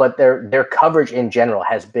 But their coverage in general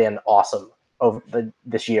has been awesome over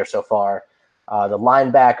this year so far. The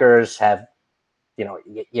linebackers have,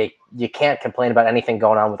 you can't complain about anything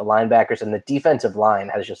going on with the linebackers, and the defensive line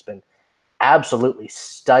has just been absolutely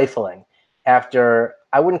stifling after,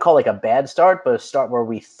 I wouldn't call like a bad start, but a start where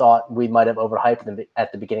we thought we might have overhyped them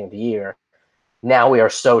at the beginning of the year. Now we are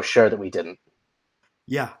so sure that we didn't.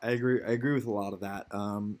 Yeah, I agree with a lot of that.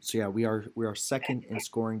 So yeah, we are second in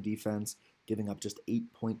scoring defense, giving up just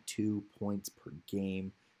 8.2 points per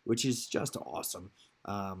game, which is just awesome.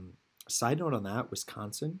 Side note on that,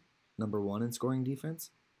 Wisconsin, number 1 in scoring defense,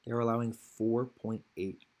 they're allowing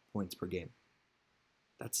 4.8 points per game.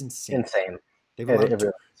 That's insane. They've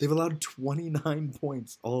allowed 29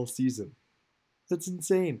 points all season. That's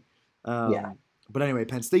insane. Yeah. But anyway,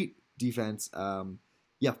 Penn State defense,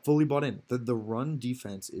 fully bought in. The run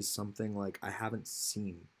defense is something like I haven't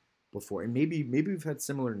seen before, and maybe we've had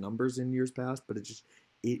similar numbers in years past, but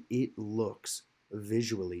it looks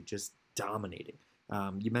visually just dominating.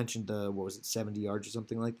 You mentioned 70 yards or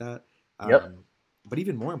something like that. Yep. But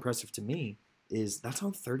even more impressive to me is that's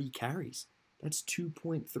on 30 carries. That's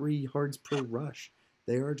 2.3 yards per rush.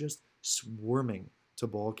 They are just swarming to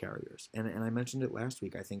ball carriers. And I mentioned it last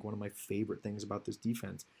week. I think one of my favorite things about this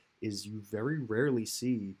defense is you very rarely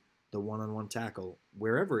see the one-on-one tackle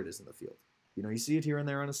wherever it is in the field. You see it here and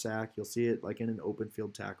there on a sack. You'll see it like in an open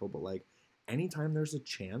field tackle. But like anytime there's a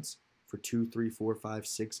chance for 2, 3, 4, 5,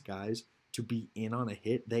 6 guys to be in on a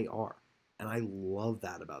hit, they are. And I love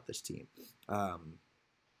that about this team.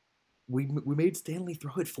 we made Stanley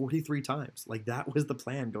throw it 43 times. Like that was the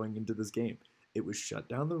plan going into this game. It was shut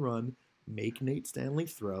down the run, make Nate Stanley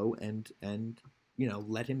throw, and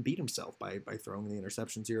let him beat himself by throwing the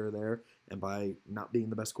interceptions here or there and by not being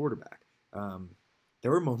the best quarterback.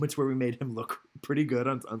 There were moments where we made him look pretty good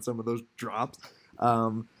on some of those drops.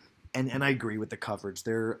 And I agree with the coverage.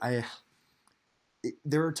 There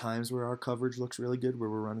are times where our coverage looks really good, where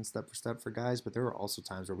we're running step for step for guys, but there are also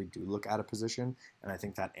times where we do look out of position, and I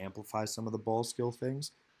think that amplifies some of the ball skill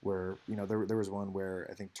things. Where there was one where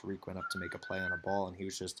I think Tariq went up to make a play on a ball, and he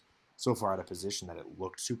was just so far out of position that it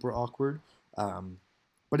looked super awkward.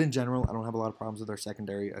 But in general, I don't have a lot of problems with our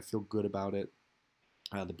secondary. I feel good about it.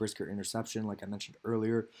 The Brisker interception, like I mentioned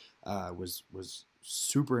earlier, was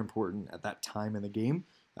super important at that time in the game.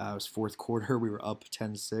 It was fourth quarter. We were up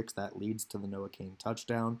 10-6. That leads to the Noah Cain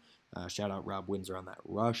touchdown. Shout out Rob Windsor on that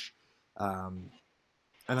rush. And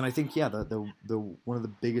then I think, yeah, the one of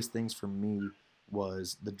the biggest things for me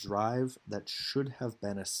was the drive that should have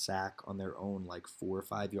been a sack on their own, like 4 or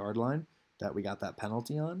 5 yard line that we got that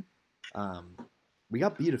penalty on. We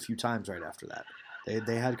got beat a few times right after that.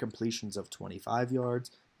 They had completions of 25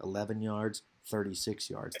 yards, 11 yards, 36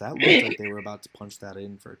 yards. That looked like they were about to punch that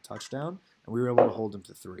in for a touchdown, and we were able to hold them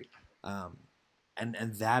to 3. And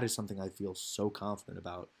that is something I feel so confident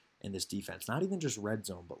about in this defense. Not even just red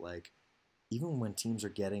zone, but like even when teams are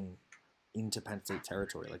getting into Penn State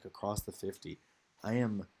territory, like across the 50, I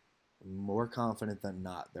am more confident than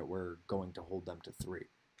not that we're going to hold them to 3.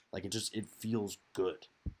 Like it feels good.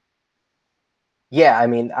 Yeah, I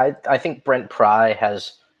mean, I think Brent Pry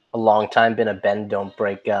has a long time been a bend don't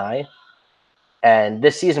break guy. And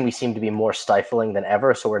this season we seem to be more stifling than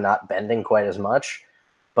ever, so we're not bending quite as much.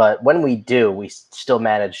 But when we do, we still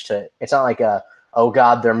manage to. It's not like oh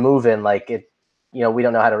God, they're moving. Like it, we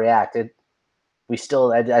don't know how to react. We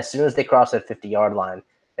still, as soon as they cross that 50-yard line,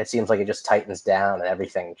 it seems like it just tightens down and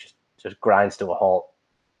everything just grinds to a halt.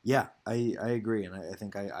 Yeah, I agree, and I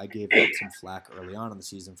think I gave them some flack early on in the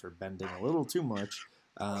season for bending a little too much,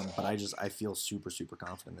 but I feel super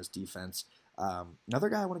confident in this defense. Another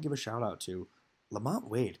guy I want to give a shout out to, Lamont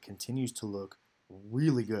Wade continues to look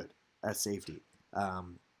really good at safety.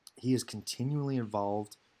 He is continually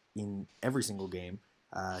involved in every single game.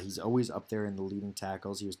 He's always up there in the leading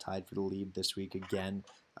tackles. He was tied for the lead this week again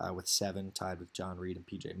with 7, tied with John Reed and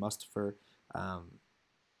PJ Mustipher.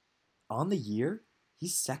 On the year,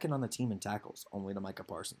 he's second on the team in tackles, only to Micah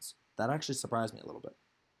Parsons. That actually surprised me a little bit.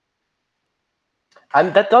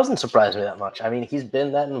 That doesn't surprise me that much. I mean, he's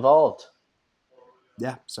been that involved.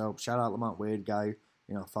 Yeah, so shout out Lamont Wade, guy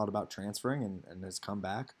thought about transferring and has come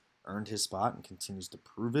back, earned his spot, and continues to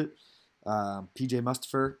prove it. PJ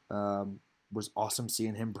Mustipher was awesome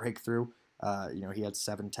seeing him break through. He had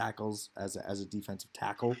 7 tackles as a defensive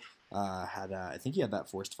tackle. I think he had that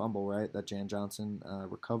forced fumble, right, that Jan Johnson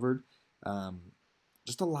recovered.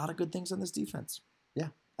 Just a lot of good things on this defense. Yeah,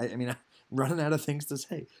 I mean, I'm running out of things to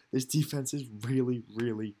say. This defense is really,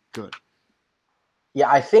 really good. Yeah,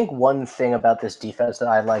 I think one thing about this defense that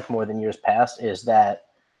I like more than years past is that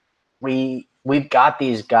we've got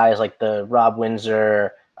these guys like the Rob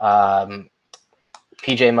Windsor, PJ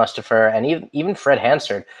Mustipher, and even Fred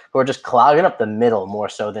Hansard, who are just clogging up the middle more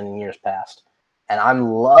so than in years past. And I'm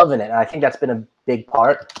loving it. And I think that's been a big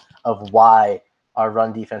part of why our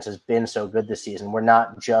run defense has been so good this season. We're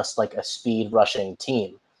not just like a speed rushing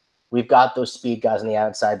team. We've got those speed guys on the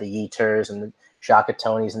outside, the Yeeters and the Shaka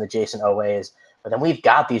Tonys and the Jason Oways. But then we've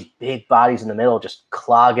got these big bodies in the middle just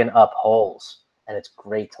clogging up holes. And it's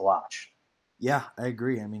great to watch. Yeah, I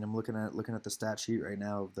agree. I mean, I'm looking at the stat sheet right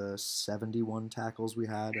now of the 71 tackles we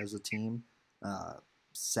had as a team.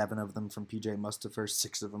 7 of them from PJ Mustipher,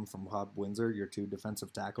 6 of them from Rob Windsor, your 2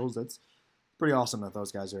 defensive tackles. That's pretty awesome that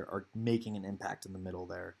those guys are making an impact in the middle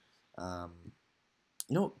there.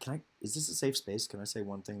 Is this a safe space? Can I say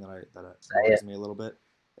one thing that worries me a little bit?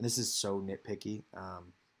 And this is so nitpicky.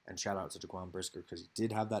 And shout out to Jaquan Brisker because he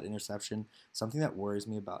did have that interception. Something that worries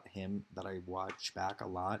me about him that I watch back a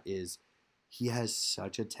lot is he has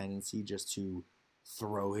such a tendency just to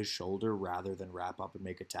throw his shoulder rather than wrap up and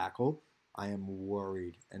make a tackle. I am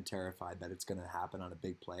worried and terrified that it's going to happen on a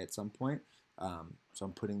big play at some point. So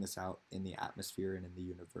I'm putting this out in the atmosphere and in the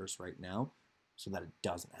universe right now so that it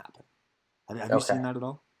doesn't happen. Have you seen that at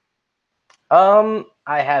all?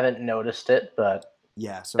 I haven't noticed it, but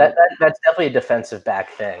yeah, so that's definitely a defensive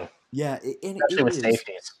back thing. Yeah, especially with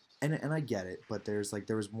safeties. And I get it, but there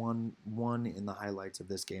was one in the highlights of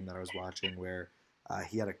this game that I was watching where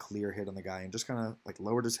he had a clear hit on the guy and just kind of like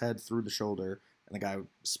lowered his head through the shoulder, and the guy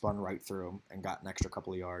spun right through him and got an extra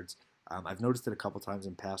couple of yards. I've noticed it a couple times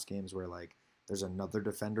in past games where like there's another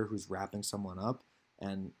defender who's wrapping someone up,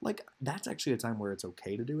 And like that's actually a time where it's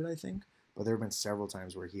okay to do it, I think. But there have been several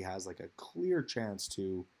times where he has like a clear chance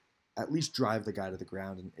to at least drive the guy to the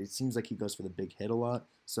ground, and it seems like he goes for the big hit a lot.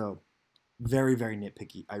 So very, very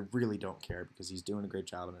nitpicky. I really don't care because he's doing a great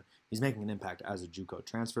job and he's making an impact as a JUCO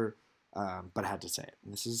transfer. But I had to say it.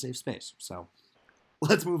 And this is a safe space. So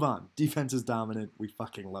let's move on. Defense is dominant. We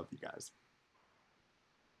fucking love you guys.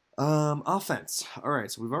 Offense. All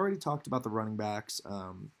right. So we've already talked about the running backs.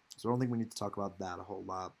 So I don't think we need to talk about that a whole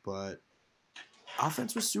lot. But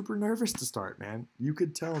offense was super nervous to start, man. You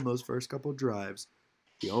could tell in those first couple of drives,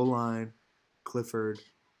 the O line, Clifford,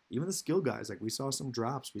 even the skill guys. Like we saw some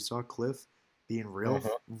drops. We saw Cliff being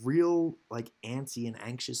real like antsy and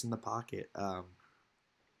anxious in the pocket.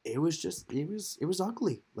 It was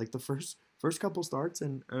ugly. Like the first couple starts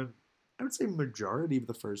and I would say majority of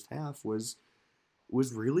the first half was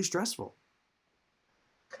really stressful.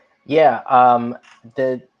 Yeah,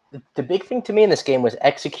 the the big thing to me in this game was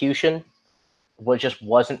execution was just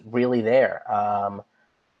wasn't really there,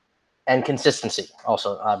 and consistency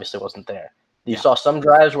also obviously wasn't there. You Yeah, saw some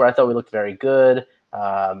drives where I thought we looked very good.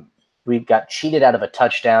 We got cheated out of a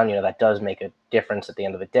touchdown. That does make a difference at the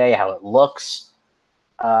end of the day, how it looks.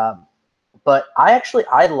 Um, but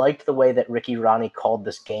I liked the way that Ricky Ronnie called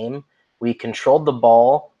this game. We controlled the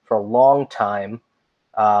ball for a long time.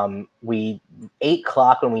 We ate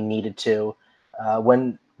clock when we needed to.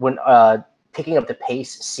 When picking up the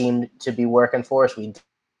pace seemed to be working for us, we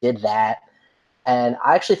did that. And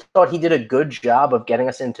I actually thought he did a good job of getting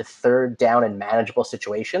us into third down and manageable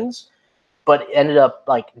situations, but it ended up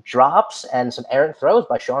like drops and some errant throws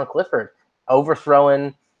by Sean Clifford,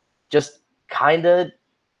 overthrowing, just kind of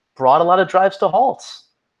brought a lot of drives to halts.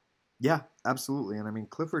 yeah, absolutely. And I mean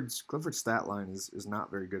Clifford's stat line is not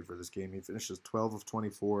very good for this game. He finishes 12 of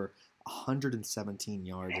 24, 117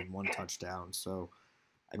 yards and one touchdown. So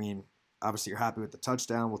I mean, obviously you're happy with the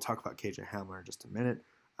touchdown. We'll talk about KJ Hamler in just a minute.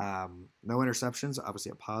 No interceptions,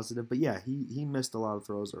 obviously a positive, but yeah, he missed a lot of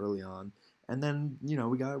throws early on, and then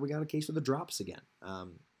we got a case for the drops again.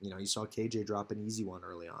 You saw KJ drop an easy one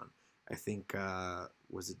early on. I think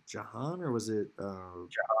was it Jahan or was it?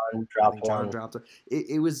 John I dropped think John one. dropped it.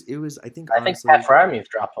 It was. I think I think Pat honestly, Frymuth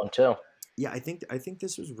dropped one too. yeah, I think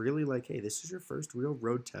this was really like, hey, this is your first real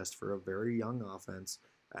road test for a very young offense,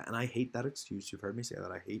 and I hate that excuse. You've heard me say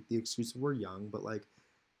that. I hate the excuse of we're young, but like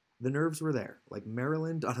the nerves were there. Like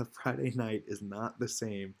Maryland on a Friday night is not the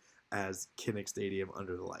same as Kinnick Stadium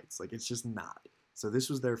under the lights. Like it's just not. So this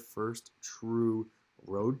was their first true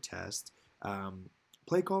road test. Um,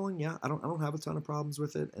 Play calling, yeah, I don't have a ton of problems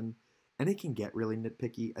with it, and it can get really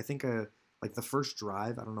nitpicky. I think like the first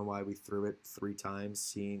drive, I don't know why we threw it 3 times.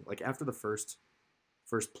 Seeing like after the first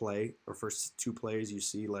play or first 2 plays, you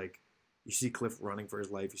see Cliff running for his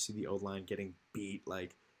life. You see the O line getting beat.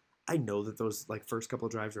 Like I know that those like first couple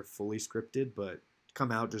of drives are fully scripted, but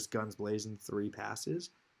come out just guns blazing 3 passes.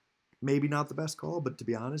 Maybe not the best call, but to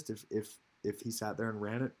be honest, if he sat there and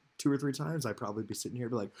ran it 2 or 3 times, I'd probably be sitting here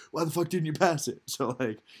and be like, why the fuck didn't you pass it? So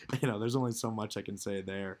like, there's only so much I can say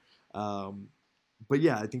there. Um, but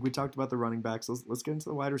yeah, I think we talked about the running backs. Let's get into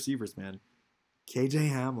the wide receivers, man.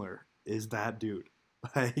 KJ Hamler is that dude.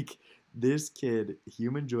 Like this kid,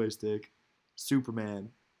 human joystick, Superman,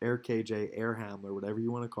 Air KJ, Air Hamler, whatever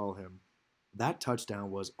you want to call him. That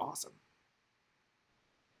touchdown was awesome.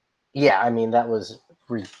 Yeah, I mean that was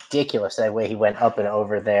ridiculous that way he went up and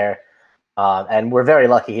over there, and we're very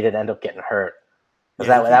lucky he didn't end up getting hurt because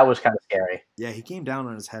Yeah, he that came. was kind of scary. Yeah, he came down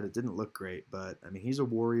on his head. It didn't look great, but I mean, he's a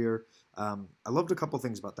warrior. I loved a couple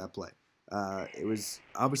things about that play. It was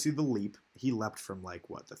obviously the leap. He leapt from like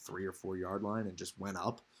what the 3 or 4 yard line and just went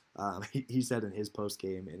up. He said in his post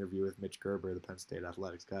game interview with Mitch Gerber, the Penn State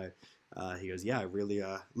athletics guy, he goes, "Yeah, I really,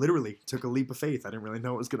 literally took a leap of faith. I didn't really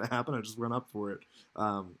know what was going to happen. I just went up for it."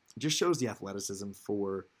 Just shows the athleticism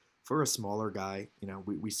for a smaller guy.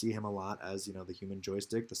 We see him a lot as the human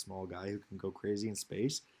joystick, the small guy who can go crazy in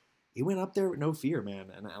space. He went up there with no fear, man,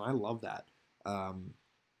 and I love that. Um,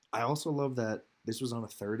 I also love that this was on a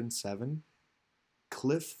 3rd and 7.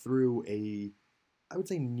 Cliff threw I would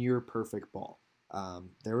say, near perfect ball.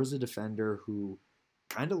 There was a defender who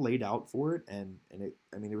kind of laid out for it, and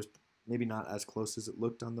I mean, it was maybe not as close as it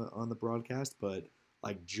looked on the broadcast, but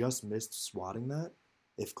like just missed swatting that.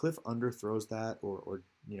 If Cliff underthrows that or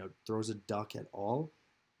throws a duck at all,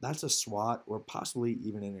 that's a swat or possibly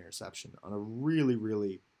even an interception on a really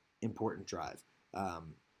really important drive.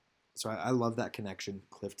 Um, so I love that connection,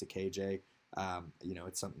 Cliff to KJ.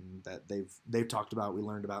 It's something that they've talked about. We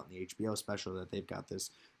learned about in the HBO special that they've got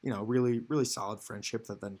this, really really solid friendship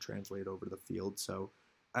that then translated over to the field. So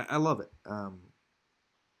I love it.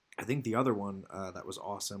 I think the other one that was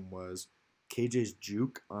awesome was KJ's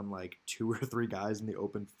juke on like two or three guys in the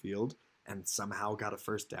open field and somehow got a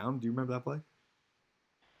first down. Do you remember that play?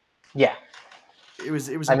 Yeah, It was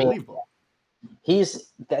I mean, unbelievable.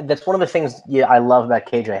 that's one of the things I love about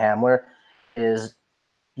KJ Hamler is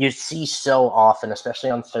you see so often, especially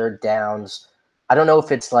on third downs. I don't know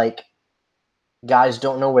if it's like guys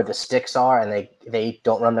don't know where the sticks are and they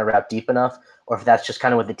don't run the route deep enough, or if that's just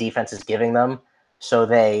kind of what the defense is giving them. So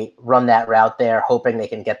they run that route there, hoping they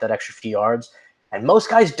can get that extra few yards. And most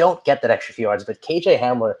guys don't get that extra few yards, but KJ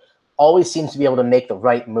Hamler always seems to be able to make the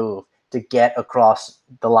right move to get across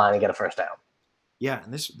the line and get a first down. Yeah,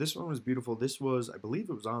 and this one was beautiful. This was, I believe,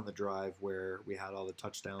 it was on the drive where we had all the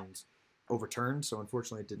touchdowns overturned. So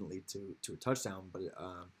unfortunately, it didn't lead to a touchdown. But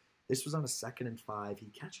this was on a 2nd and 5. He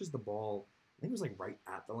catches the ball. I think it was like right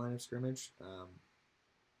at the line of scrimmage,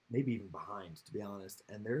 maybe even behind, to be honest.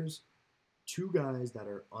 And there's two guys that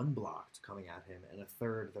are unblocked coming at him, and a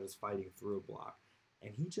third that is fighting through a block.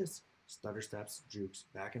 And he just stutter steps, jukes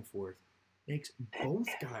back and forth, makes both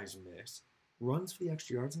guys miss, runs for the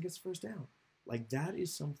extra yards, and gets first down. Like that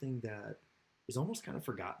is something that is almost kind of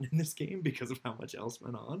forgotten in this game because of how much else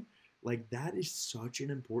went on. Like that is such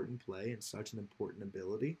an important play and such an important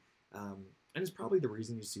ability. And it's probably the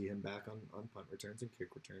reason you see him back on punt returns and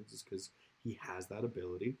kick returns is because he has that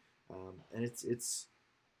ability. And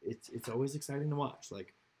it's always exciting to watch.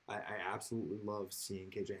 Like I absolutely love seeing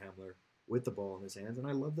KJ Hamler with the ball in his hands, and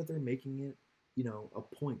I love that they're making it, a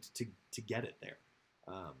point to get it there.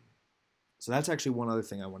 Um, so that's actually one other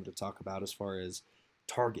thing I wanted to talk about as far as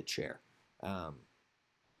target share. Um,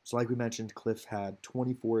 so like we mentioned, Cliff had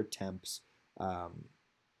 24 attempts. Um,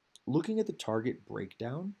 Looking at the target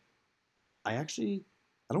breakdown, I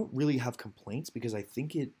don't really have complaints because I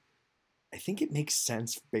think it makes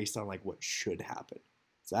sense based on like what should happen.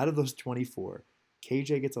 So out of those 24,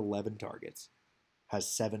 KJ gets 11 targets, has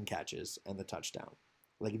 7 catches and the touchdown.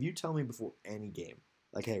 Like if you tell me before any game,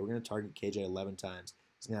 like hey, we're gonna target KJ 11 times,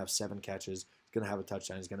 he's gonna have 7 catches, he's gonna have a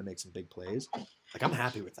touchdown, he's gonna make some big plays. Like I'm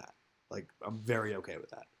happy with that. Like I'm very okay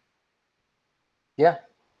with that. Yeah,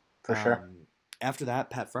 for sure. Um, After that,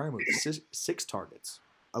 Pat Fryermuth, 6 targets.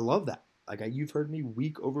 I love that. Like you've heard me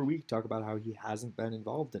week over week talk about how he hasn't been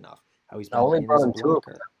involved enough, how he's I been only in brought as a in two.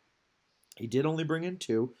 blocker. He did only bring in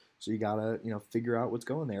 2, so you gotta figure out what's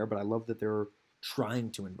going there. But I love that they're trying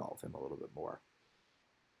to involve him a little bit more.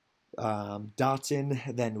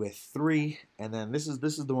 Dotson then with 3, and then this is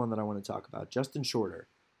the one that I want to talk about. Justin Shorter,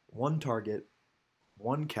 1 target,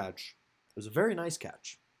 1 catch. It was a very nice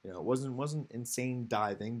catch. It wasn't insane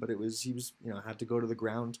diving, but he was had to go to the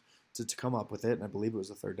ground to come up with it, and I believe it was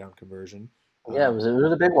a third down conversion. Yeah, it Um, was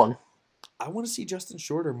a big one. I want to see Justin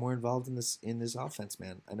Shorter more involved in this offense,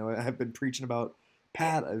 man. I know I've been preaching about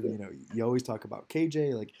Pat. You always talk about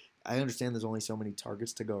KJ. Like I understand there's only so many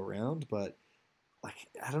targets to go around, but like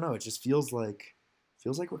I don't know, it just feels like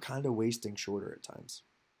we're kind of wasting Shorter at times.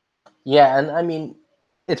 Yeah, and I mean,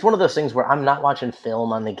 it's one of those things where I'm not watching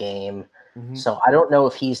film on the game, Hmm. so I don't know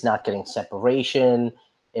if he's not getting separation,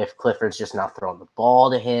 if Clifford's just not throwing the ball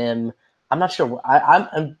to him. I'm not sure.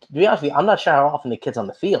 I'm to be honest with you, I'm not sure how often the kid's on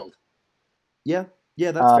the field. Yeah,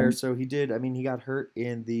 yeah, that's fair. Um, So he did. I mean, he got hurt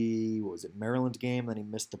in the what was it Maryland game, then he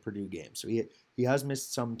missed the Purdue game. So he has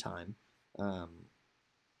missed some time. Um,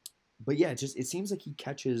 but yeah, it seems like he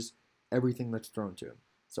catches everything that's thrown to him.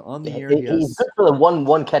 So on the year he he's has good for the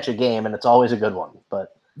one catch a game, and it's always a good one.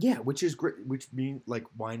 But yeah, which is great. Which means like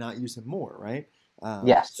why not use him more, right?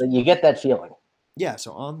 yes, So you get that feeling. yeah,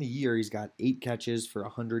 so on the year he's got 8 catches for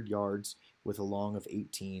 100 yards with a long of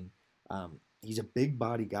 18. He's a big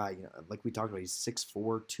body guy. Like we talked about, he's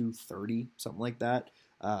 6'4", 230, something like that.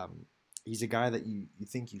 Um, he's a guy that you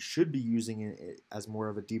think you should be using as more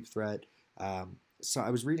of a deep threat. So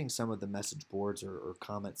I was reading some of the message boards or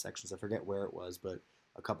comment sections. I forget where it was, but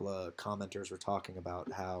a couple of commenters were talking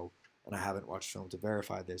about how, and I haven't watched film to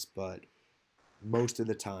verify this, but most of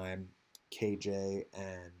the time KJ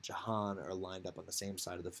and Jahan are lined up on the same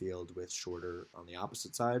side of the field with Shorter on the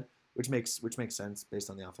opposite side, which makes sense based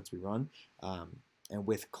on the offense we run. Um, and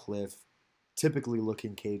with Cliff typically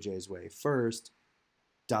looking KJ's way first,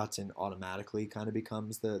 Dotson automatically kind of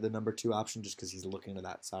becomes the number 2 option just because he's looking to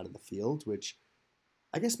that side of the field, which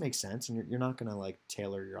I guess makes sense. And you're not going to like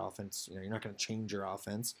tailor your offense. You're not going to change your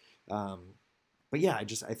offense. Um, but yeah,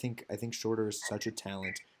 I think Shorter is such a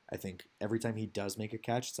talent. I think every time he does make a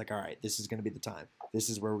catch, it's like, all right, this is going to be the time. This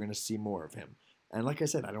is where we're going to see more of him. And like I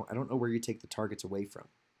said, I don't know where you take the targets away from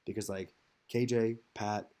because like KJ,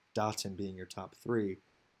 Pat, Dotson being your top 3,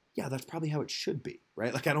 yeah, that's probably how it should be,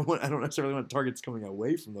 right? Like I don't necessarily want targets coming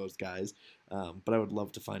away from those guys, but I would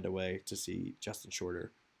love to find a way to see Justin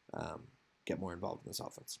Shorter um, get more involved in this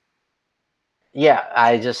offense. Yeah,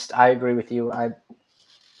 I agree with you.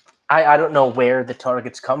 I don't know where the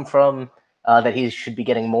targets come from, that he should be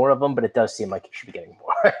getting more of them, but it does seem like he should be getting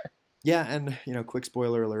more. Yeah, and quick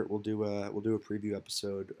spoiler alert: we'll do a preview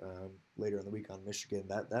episode later in the week on Michigan.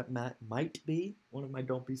 Might be one of my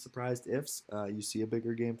don't be surprised ifs. You see a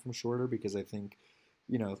bigger game from Shorter because I think,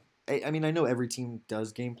 you know, I mean I know every team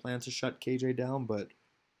does game plan to shut KJ down, but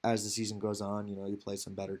as the season goes on, you play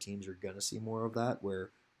some better teams, you're gonna see more of that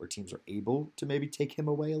where teams are able to maybe take him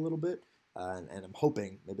away a little bit. And I'm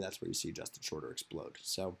hoping maybe that's where you see Justin Shorter explode.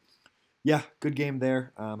 So yeah, good game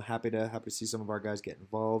there. Happy to see some of our guys get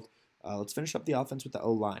involved. Let's finish up the offense with the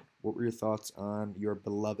O line. What were your thoughts on your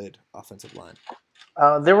beloved offensive line?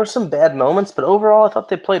 There were some bad moments, but overall, I thought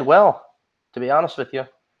they played well. To be honest with you,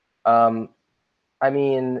 um, I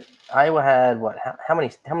mean, Iowa had what? How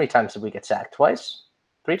many times did we get sacked? Twice?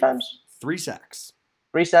 Three times? 3 sacks.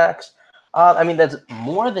 Three sacks? I mean, that's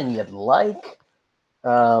more than you'd like.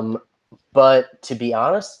 Um, but to be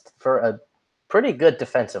honest, for a pretty good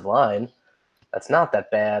defensive line, that's not that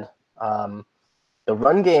bad. Um, the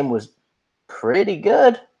run game was pretty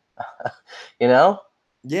good. you know,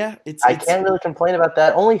 Yeah, I it's can't really complain about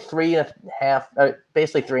that. Only 3.5,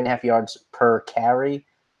 basically 3.5 yards per carry.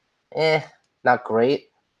 Not great.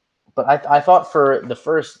 But I thought for the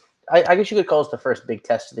first, I guess you could call this the first big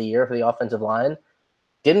test of the year for the offensive line.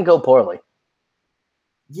 Didn't go poorly.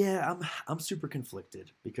 yeah. I'm super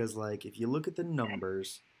conflicted because like if you look at the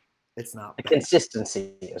numbers, it's not The bad.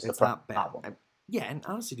 consistency is the It's not bad. problem. Yeah, and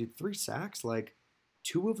honestly, dude, 3 sacks. Like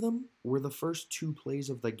 2 of them were the first 2 plays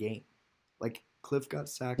of the game. Like Cliff got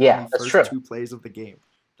sacked on Yeah, the that's first true. 2 plays of the game.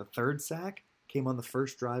 The third sack came on the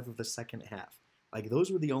first drive of the second half. Like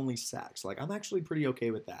those were the only sacks. Like I'm actually pretty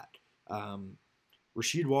okay with that. Um,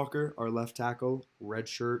 Rasheed Walker, our left tackle,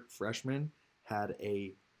 redshirt freshman, had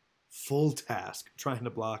a full task trying to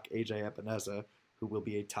block AJ Epineza, who will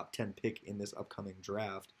be a top 10 pick in this upcoming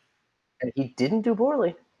draft. And he didn't do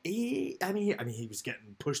poorly. I mean, he was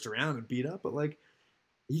getting pushed around and beat up, but like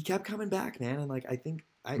he kept coming back, man. And like I think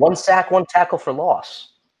One sack, one tackle for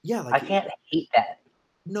loss. yeah, I like can't hate that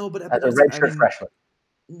no, but as a Epinesa, I redshirt mean, freshman.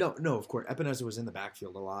 no, of course, Epinesa was in the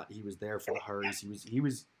backfield a lot. He was there for the hurries.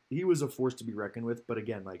 He was a force to be reckoned with. But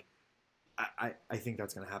again, like I think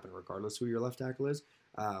that's going to happen regardless who your left tackle is.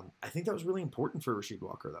 I think that was really important for Rasheed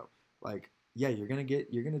Walker though. Like, yeah, you're gonna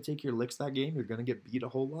take your licks that game. You're gonna get beat a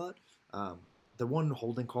whole lot. Um, the one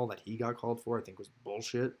holding call that he got called for, I think, was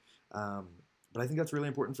bullshit. Um, but I think that's really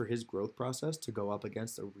important for his growth process to go up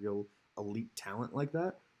against a real elite talent like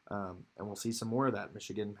that. And we'll see some more of that.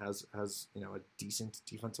 Michigan has a decent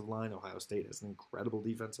defensive line. Ohio State has an incredible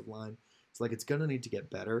defensive line. It's like it's gonna need to get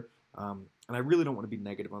better. And I really don't want to be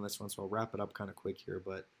negative on this one, so I'll wrap it up kind of quick here.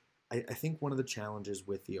 But I think one of the challenges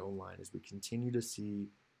with the O line is we continue to see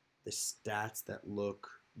the stats that look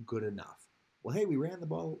good enough. Well, hey, we ran the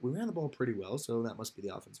ball. We ran the ball pretty well, so that must be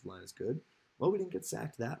the offensive line is good. Well, we didn't get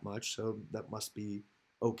sacked that much, so that must be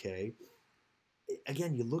okay.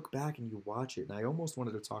 Again, you look back and you watch it, and I almost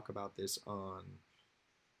wanted to talk about this on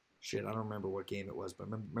shit. I don't remember what game it was, but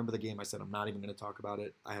remember the game I said I'm not even going to talk about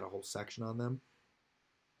it. I had a whole section on them.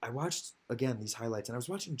 I watched again these highlights, and I was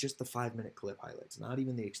watching just the 5 minute clip highlights, not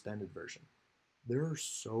even the extended version. There are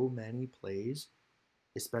so many plays,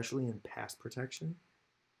 especially in pass protection,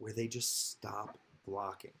 where they just stop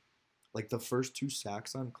blocking. Like the first 2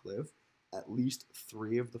 sacks on Cliff, at least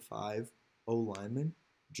 3 of the 5 O linemen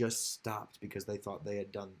just stopped because they thought they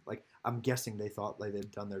had done. Like I'm guessing they thought like they'd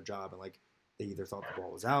done their job, and like they either thought the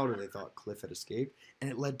ball was out or they thought Cliff had escaped, and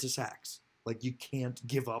it led to sacks. Like you can't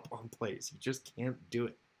give up on plays. You just can't do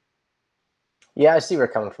it. Yeah, I see where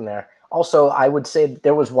you're coming from there. Also, I would say that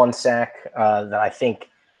there was one sack that I think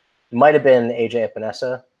might have been AJ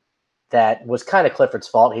Epinesa that was kind of Clifford's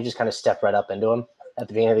fault. He just kind of stepped right up into him at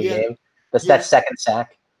the beginning of the Yeah, game. That's that yeah. second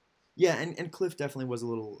sack. Yeah, and Cliff definitely was a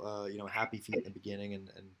little happy feet in the beginning and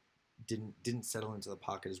didn't settle into the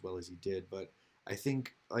pocket as well as he did. But I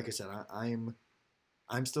think, like I said,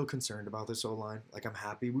 I'm still concerned about this O line. Like I'm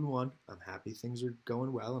happy we won. I'm happy things are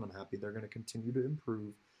going well, and I'm happy they're going to continue to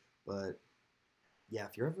improve. But yeah,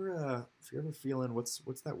 if you're ever feeling what's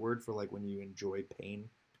that word for like when you enjoy pain?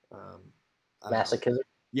 Um, I don't know. Masochism.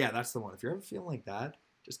 Yeah, that's the one. If you're ever feeling like that,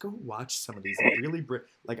 just go watch some of these really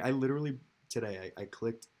like I literally today I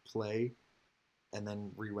clicked play and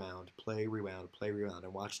then rewound, play, rewound, play, rewound,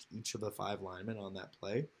 and watched each of the 5 linemen on that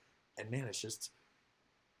play. And man, it's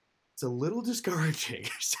a little discouraging.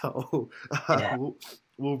 So Yeah.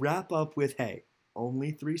 we'll wrap up with hey,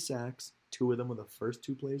 only 3 sacks, 2 of them were the first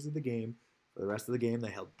 2 plays of the game. For the rest of the game, they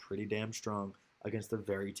held pretty damn strong against a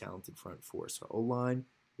very talented front four. So O line,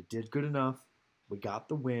 we did good enough. We got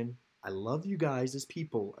the win. I love you guys as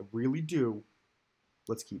people. I really do.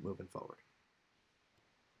 Let's keep moving forward.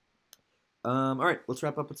 All right, let's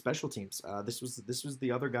wrap up with special teams. This was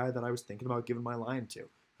the other guy that I was thinking about giving my line to.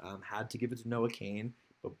 Had to give it to Noah Kane,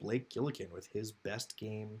 but Blake Gillikin with his best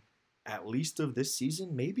game, at least of this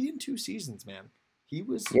season, maybe in 2 seasons. Man, he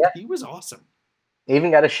was Yeah. he was awesome. Even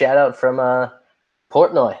got a shout out from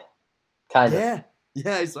Portnoy, kind of.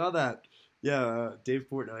 Yeah, I saw that. Yeah, Dave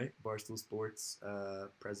Portnoy, Barstool Sports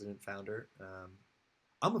president, founder.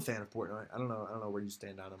 I'm a fan of Portnoy. I don't know where you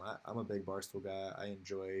stand on him. I'm a big Barstool guy. I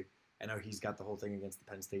enjoy. I know he's got the whole thing against the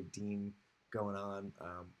Penn State dean going on.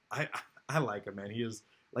 I like him, man. He is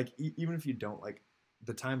like even if you don't like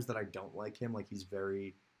the times that I don't like him, like he's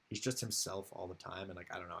just himself all the time, and like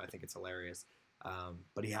I don't know. I think it's hilarious.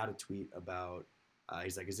 But he had a tweet about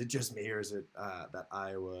he's like, is it just me or is it that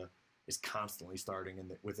Iowa is constantly starting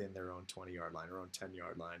within their own 20-yard line or own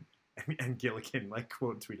 10-yard line? And Gillikin like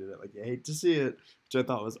quote tweeted it like, "You hate to see it," which I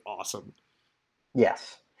thought was awesome.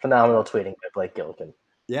 Yes, phenomenal tweeting by Blake Gillikin.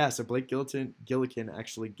 Yeah, so Blake Gillikin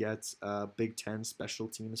actually gets Big Ten Special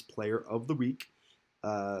Teams Player of the Week.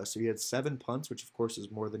 So he had 7 punts, which of course is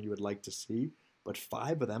more than you would like to see, but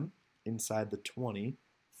 5 of them inside the 20,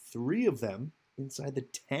 3 of them inside the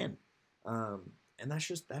 10. And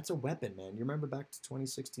that's a weapon, man. You remember back to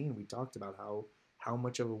 2016, we talked about how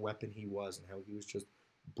much of a weapon he was and how he was just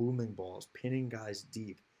booming balls, pinning guys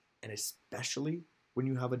deep, and especially when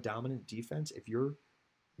you have a dominant defense, if you're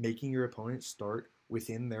making your opponent start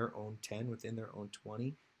within their own 10, within their own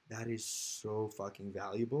 20, that is so fucking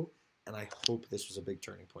valuable. And I hope this was a big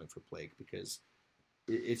turning point for Blake because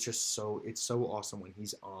it's so awesome when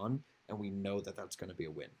he's on, and we know that that's going to be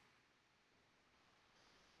a win.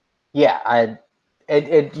 Yeah,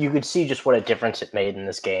 you could see just what a difference it made in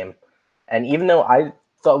this game. And even though I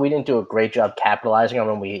thought we didn't do a great job capitalizing on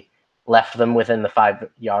when we left them within the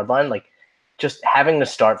 5-yard line, like just having to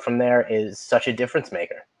start from there is such a difference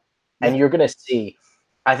maker. Yeah. And you're going to see,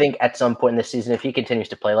 I think at some point in the season, if he continues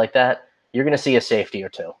to play like that, you're going to see a safety or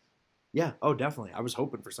two. Yeah, oh, definitely. I was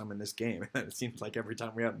hoping for some in this game. It seems like every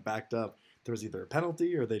time we got backed up, there was either a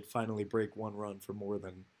penalty or they'd finally break one run for more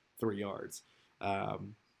than 3 yards.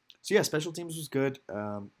 So yeah, special teams was good.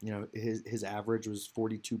 His average was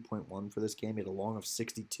 42.1 for this game. He had a long of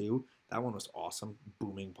 62. That one was awesome.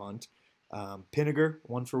 Booming punt. Pinniger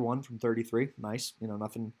 1 for 1 from 33. Nice.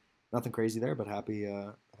 Nothing crazy there, but happy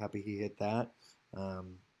he hit that. I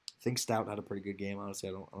think Stout had a pretty good game. Honestly,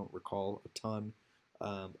 I don't recall a ton.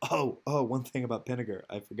 One thing about Pinniger,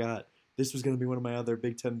 I forgot. This was going to be one of my other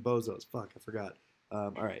Big Ten bozos. Fuck, I forgot.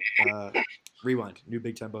 All right, rewind. New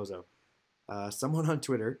Big Ten bozo. Someone on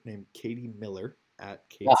Twitter named Katie Miller at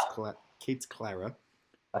Kate's Clara.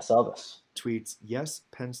 I saw this. Tweets, yes,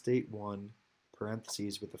 Penn State won,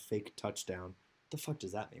 parentheses, with a fake touchdown. What the fuck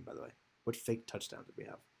does that mean, by the way? What fake touchdown did we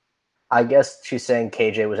have? I guess she's saying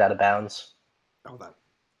KJ was out of bounds. Oh, that.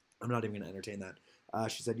 I'm not even going to entertain that.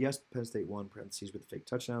 She said, yes, Penn State won, parentheses, with a fake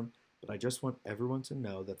touchdown, but I just want everyone to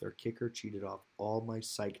know that their kicker cheated off all my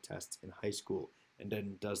psych tests in high school and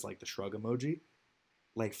then does like the shrug emoji.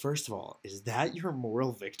 Like, first of all, is that your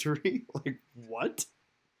moral victory? Like, what?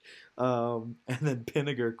 And then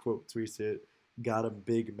Pinniger quote tweets it, got him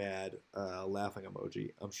big mad, laughing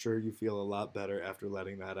emoji. I'm sure you feel a lot better after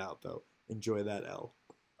letting that out, though. Enjoy that L.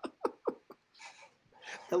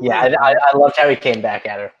 I loved how he came back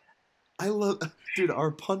at her. Dude,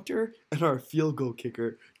 our punter and our field goal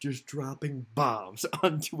kicker just dropping bombs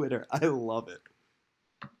on Twitter. I love it.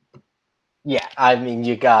 Yeah, I mean,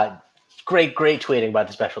 you got great tweeting by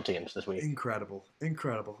the special teams this week. Incredible.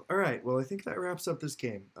 All right, well, I think that wraps up this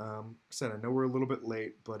game. I said, I know we're a little bit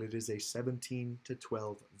late, but it is a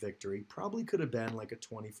 17-12 victory. Probably could have been like a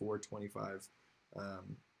 24-25. I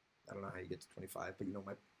don't know how you get to 25,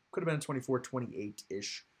 but could have been a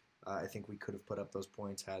 24-28-ish. I think we could have put up those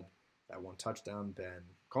points had that one touchdown been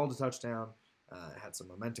called a touchdown. Had some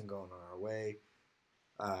momentum going on our way.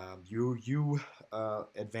 You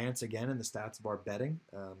advance again in the stats of our betting.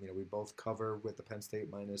 We both cover with the Penn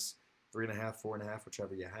State minus 3.5, 4.5,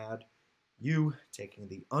 whichever you had. You taking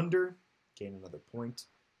the under, gain another point.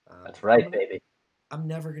 That's right, baby. I'm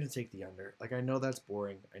never going to take the under. Like, I know that's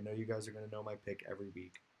boring. I know you guys are going to know my pick every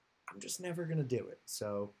week. I'm just never going to do it.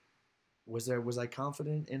 So was I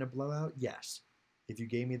confident in a blowout? Yes. If you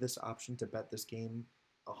gave me this option to bet this game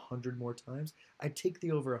 100 more times, I'd take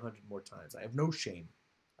the over 100 more times. I have no shame.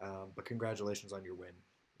 But congratulations on your win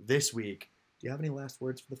this week. Do you have any last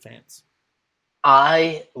words for the fans?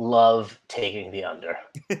 I love taking the under.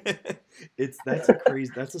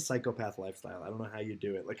 That's a psychopath lifestyle. I don't know how you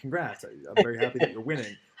do it. Like, congrats. I'm very happy that you're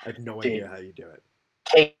winning. I have no idea how you do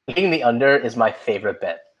it. Taking the under is my favorite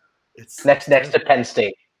bet. Next to terrible. Penn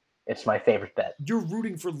State. It's my favorite bet. You're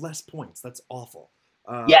rooting for less points. That's awful.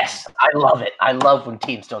 Yes, I love it. I love when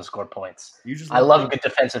teams don't score points. You just I love love a good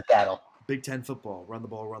defensive battle. Big Ten football. Run the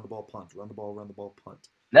ball, punt. Run the ball, punt.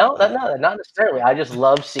 No, not necessarily. I just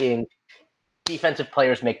love seeing defensive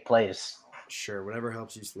players make plays. Sure, whatever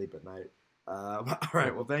helps you sleep at night. All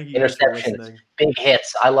right, well, thank you guys for listening. Big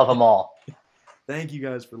hits. I love them all. Thank you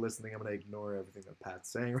guys for listening. I'm going to ignore everything that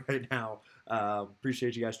Pat's saying right now.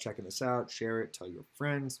 Appreciate you guys checking this out. Share it. Tell your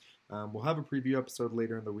friends. We'll have a preview episode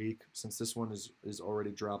later in the week. Since this one is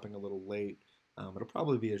already dropping a little late, it'll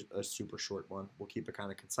probably be a super short one. We'll keep it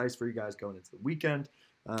kind of concise for you guys going into the weekend.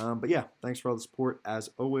 But yeah, thanks for all the support. As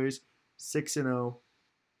always, 6-0.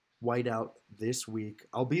 Whiteout this week.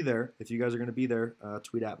 I'll be there. If you guys are going to be there,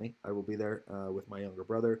 tweet at me. I will be there with my younger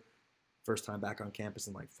brother. First time back on campus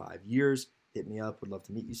in like 5 years. Hit me up. Would love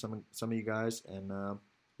to meet you, some of you guys. And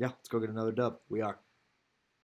yeah, let's go get another dub. We are.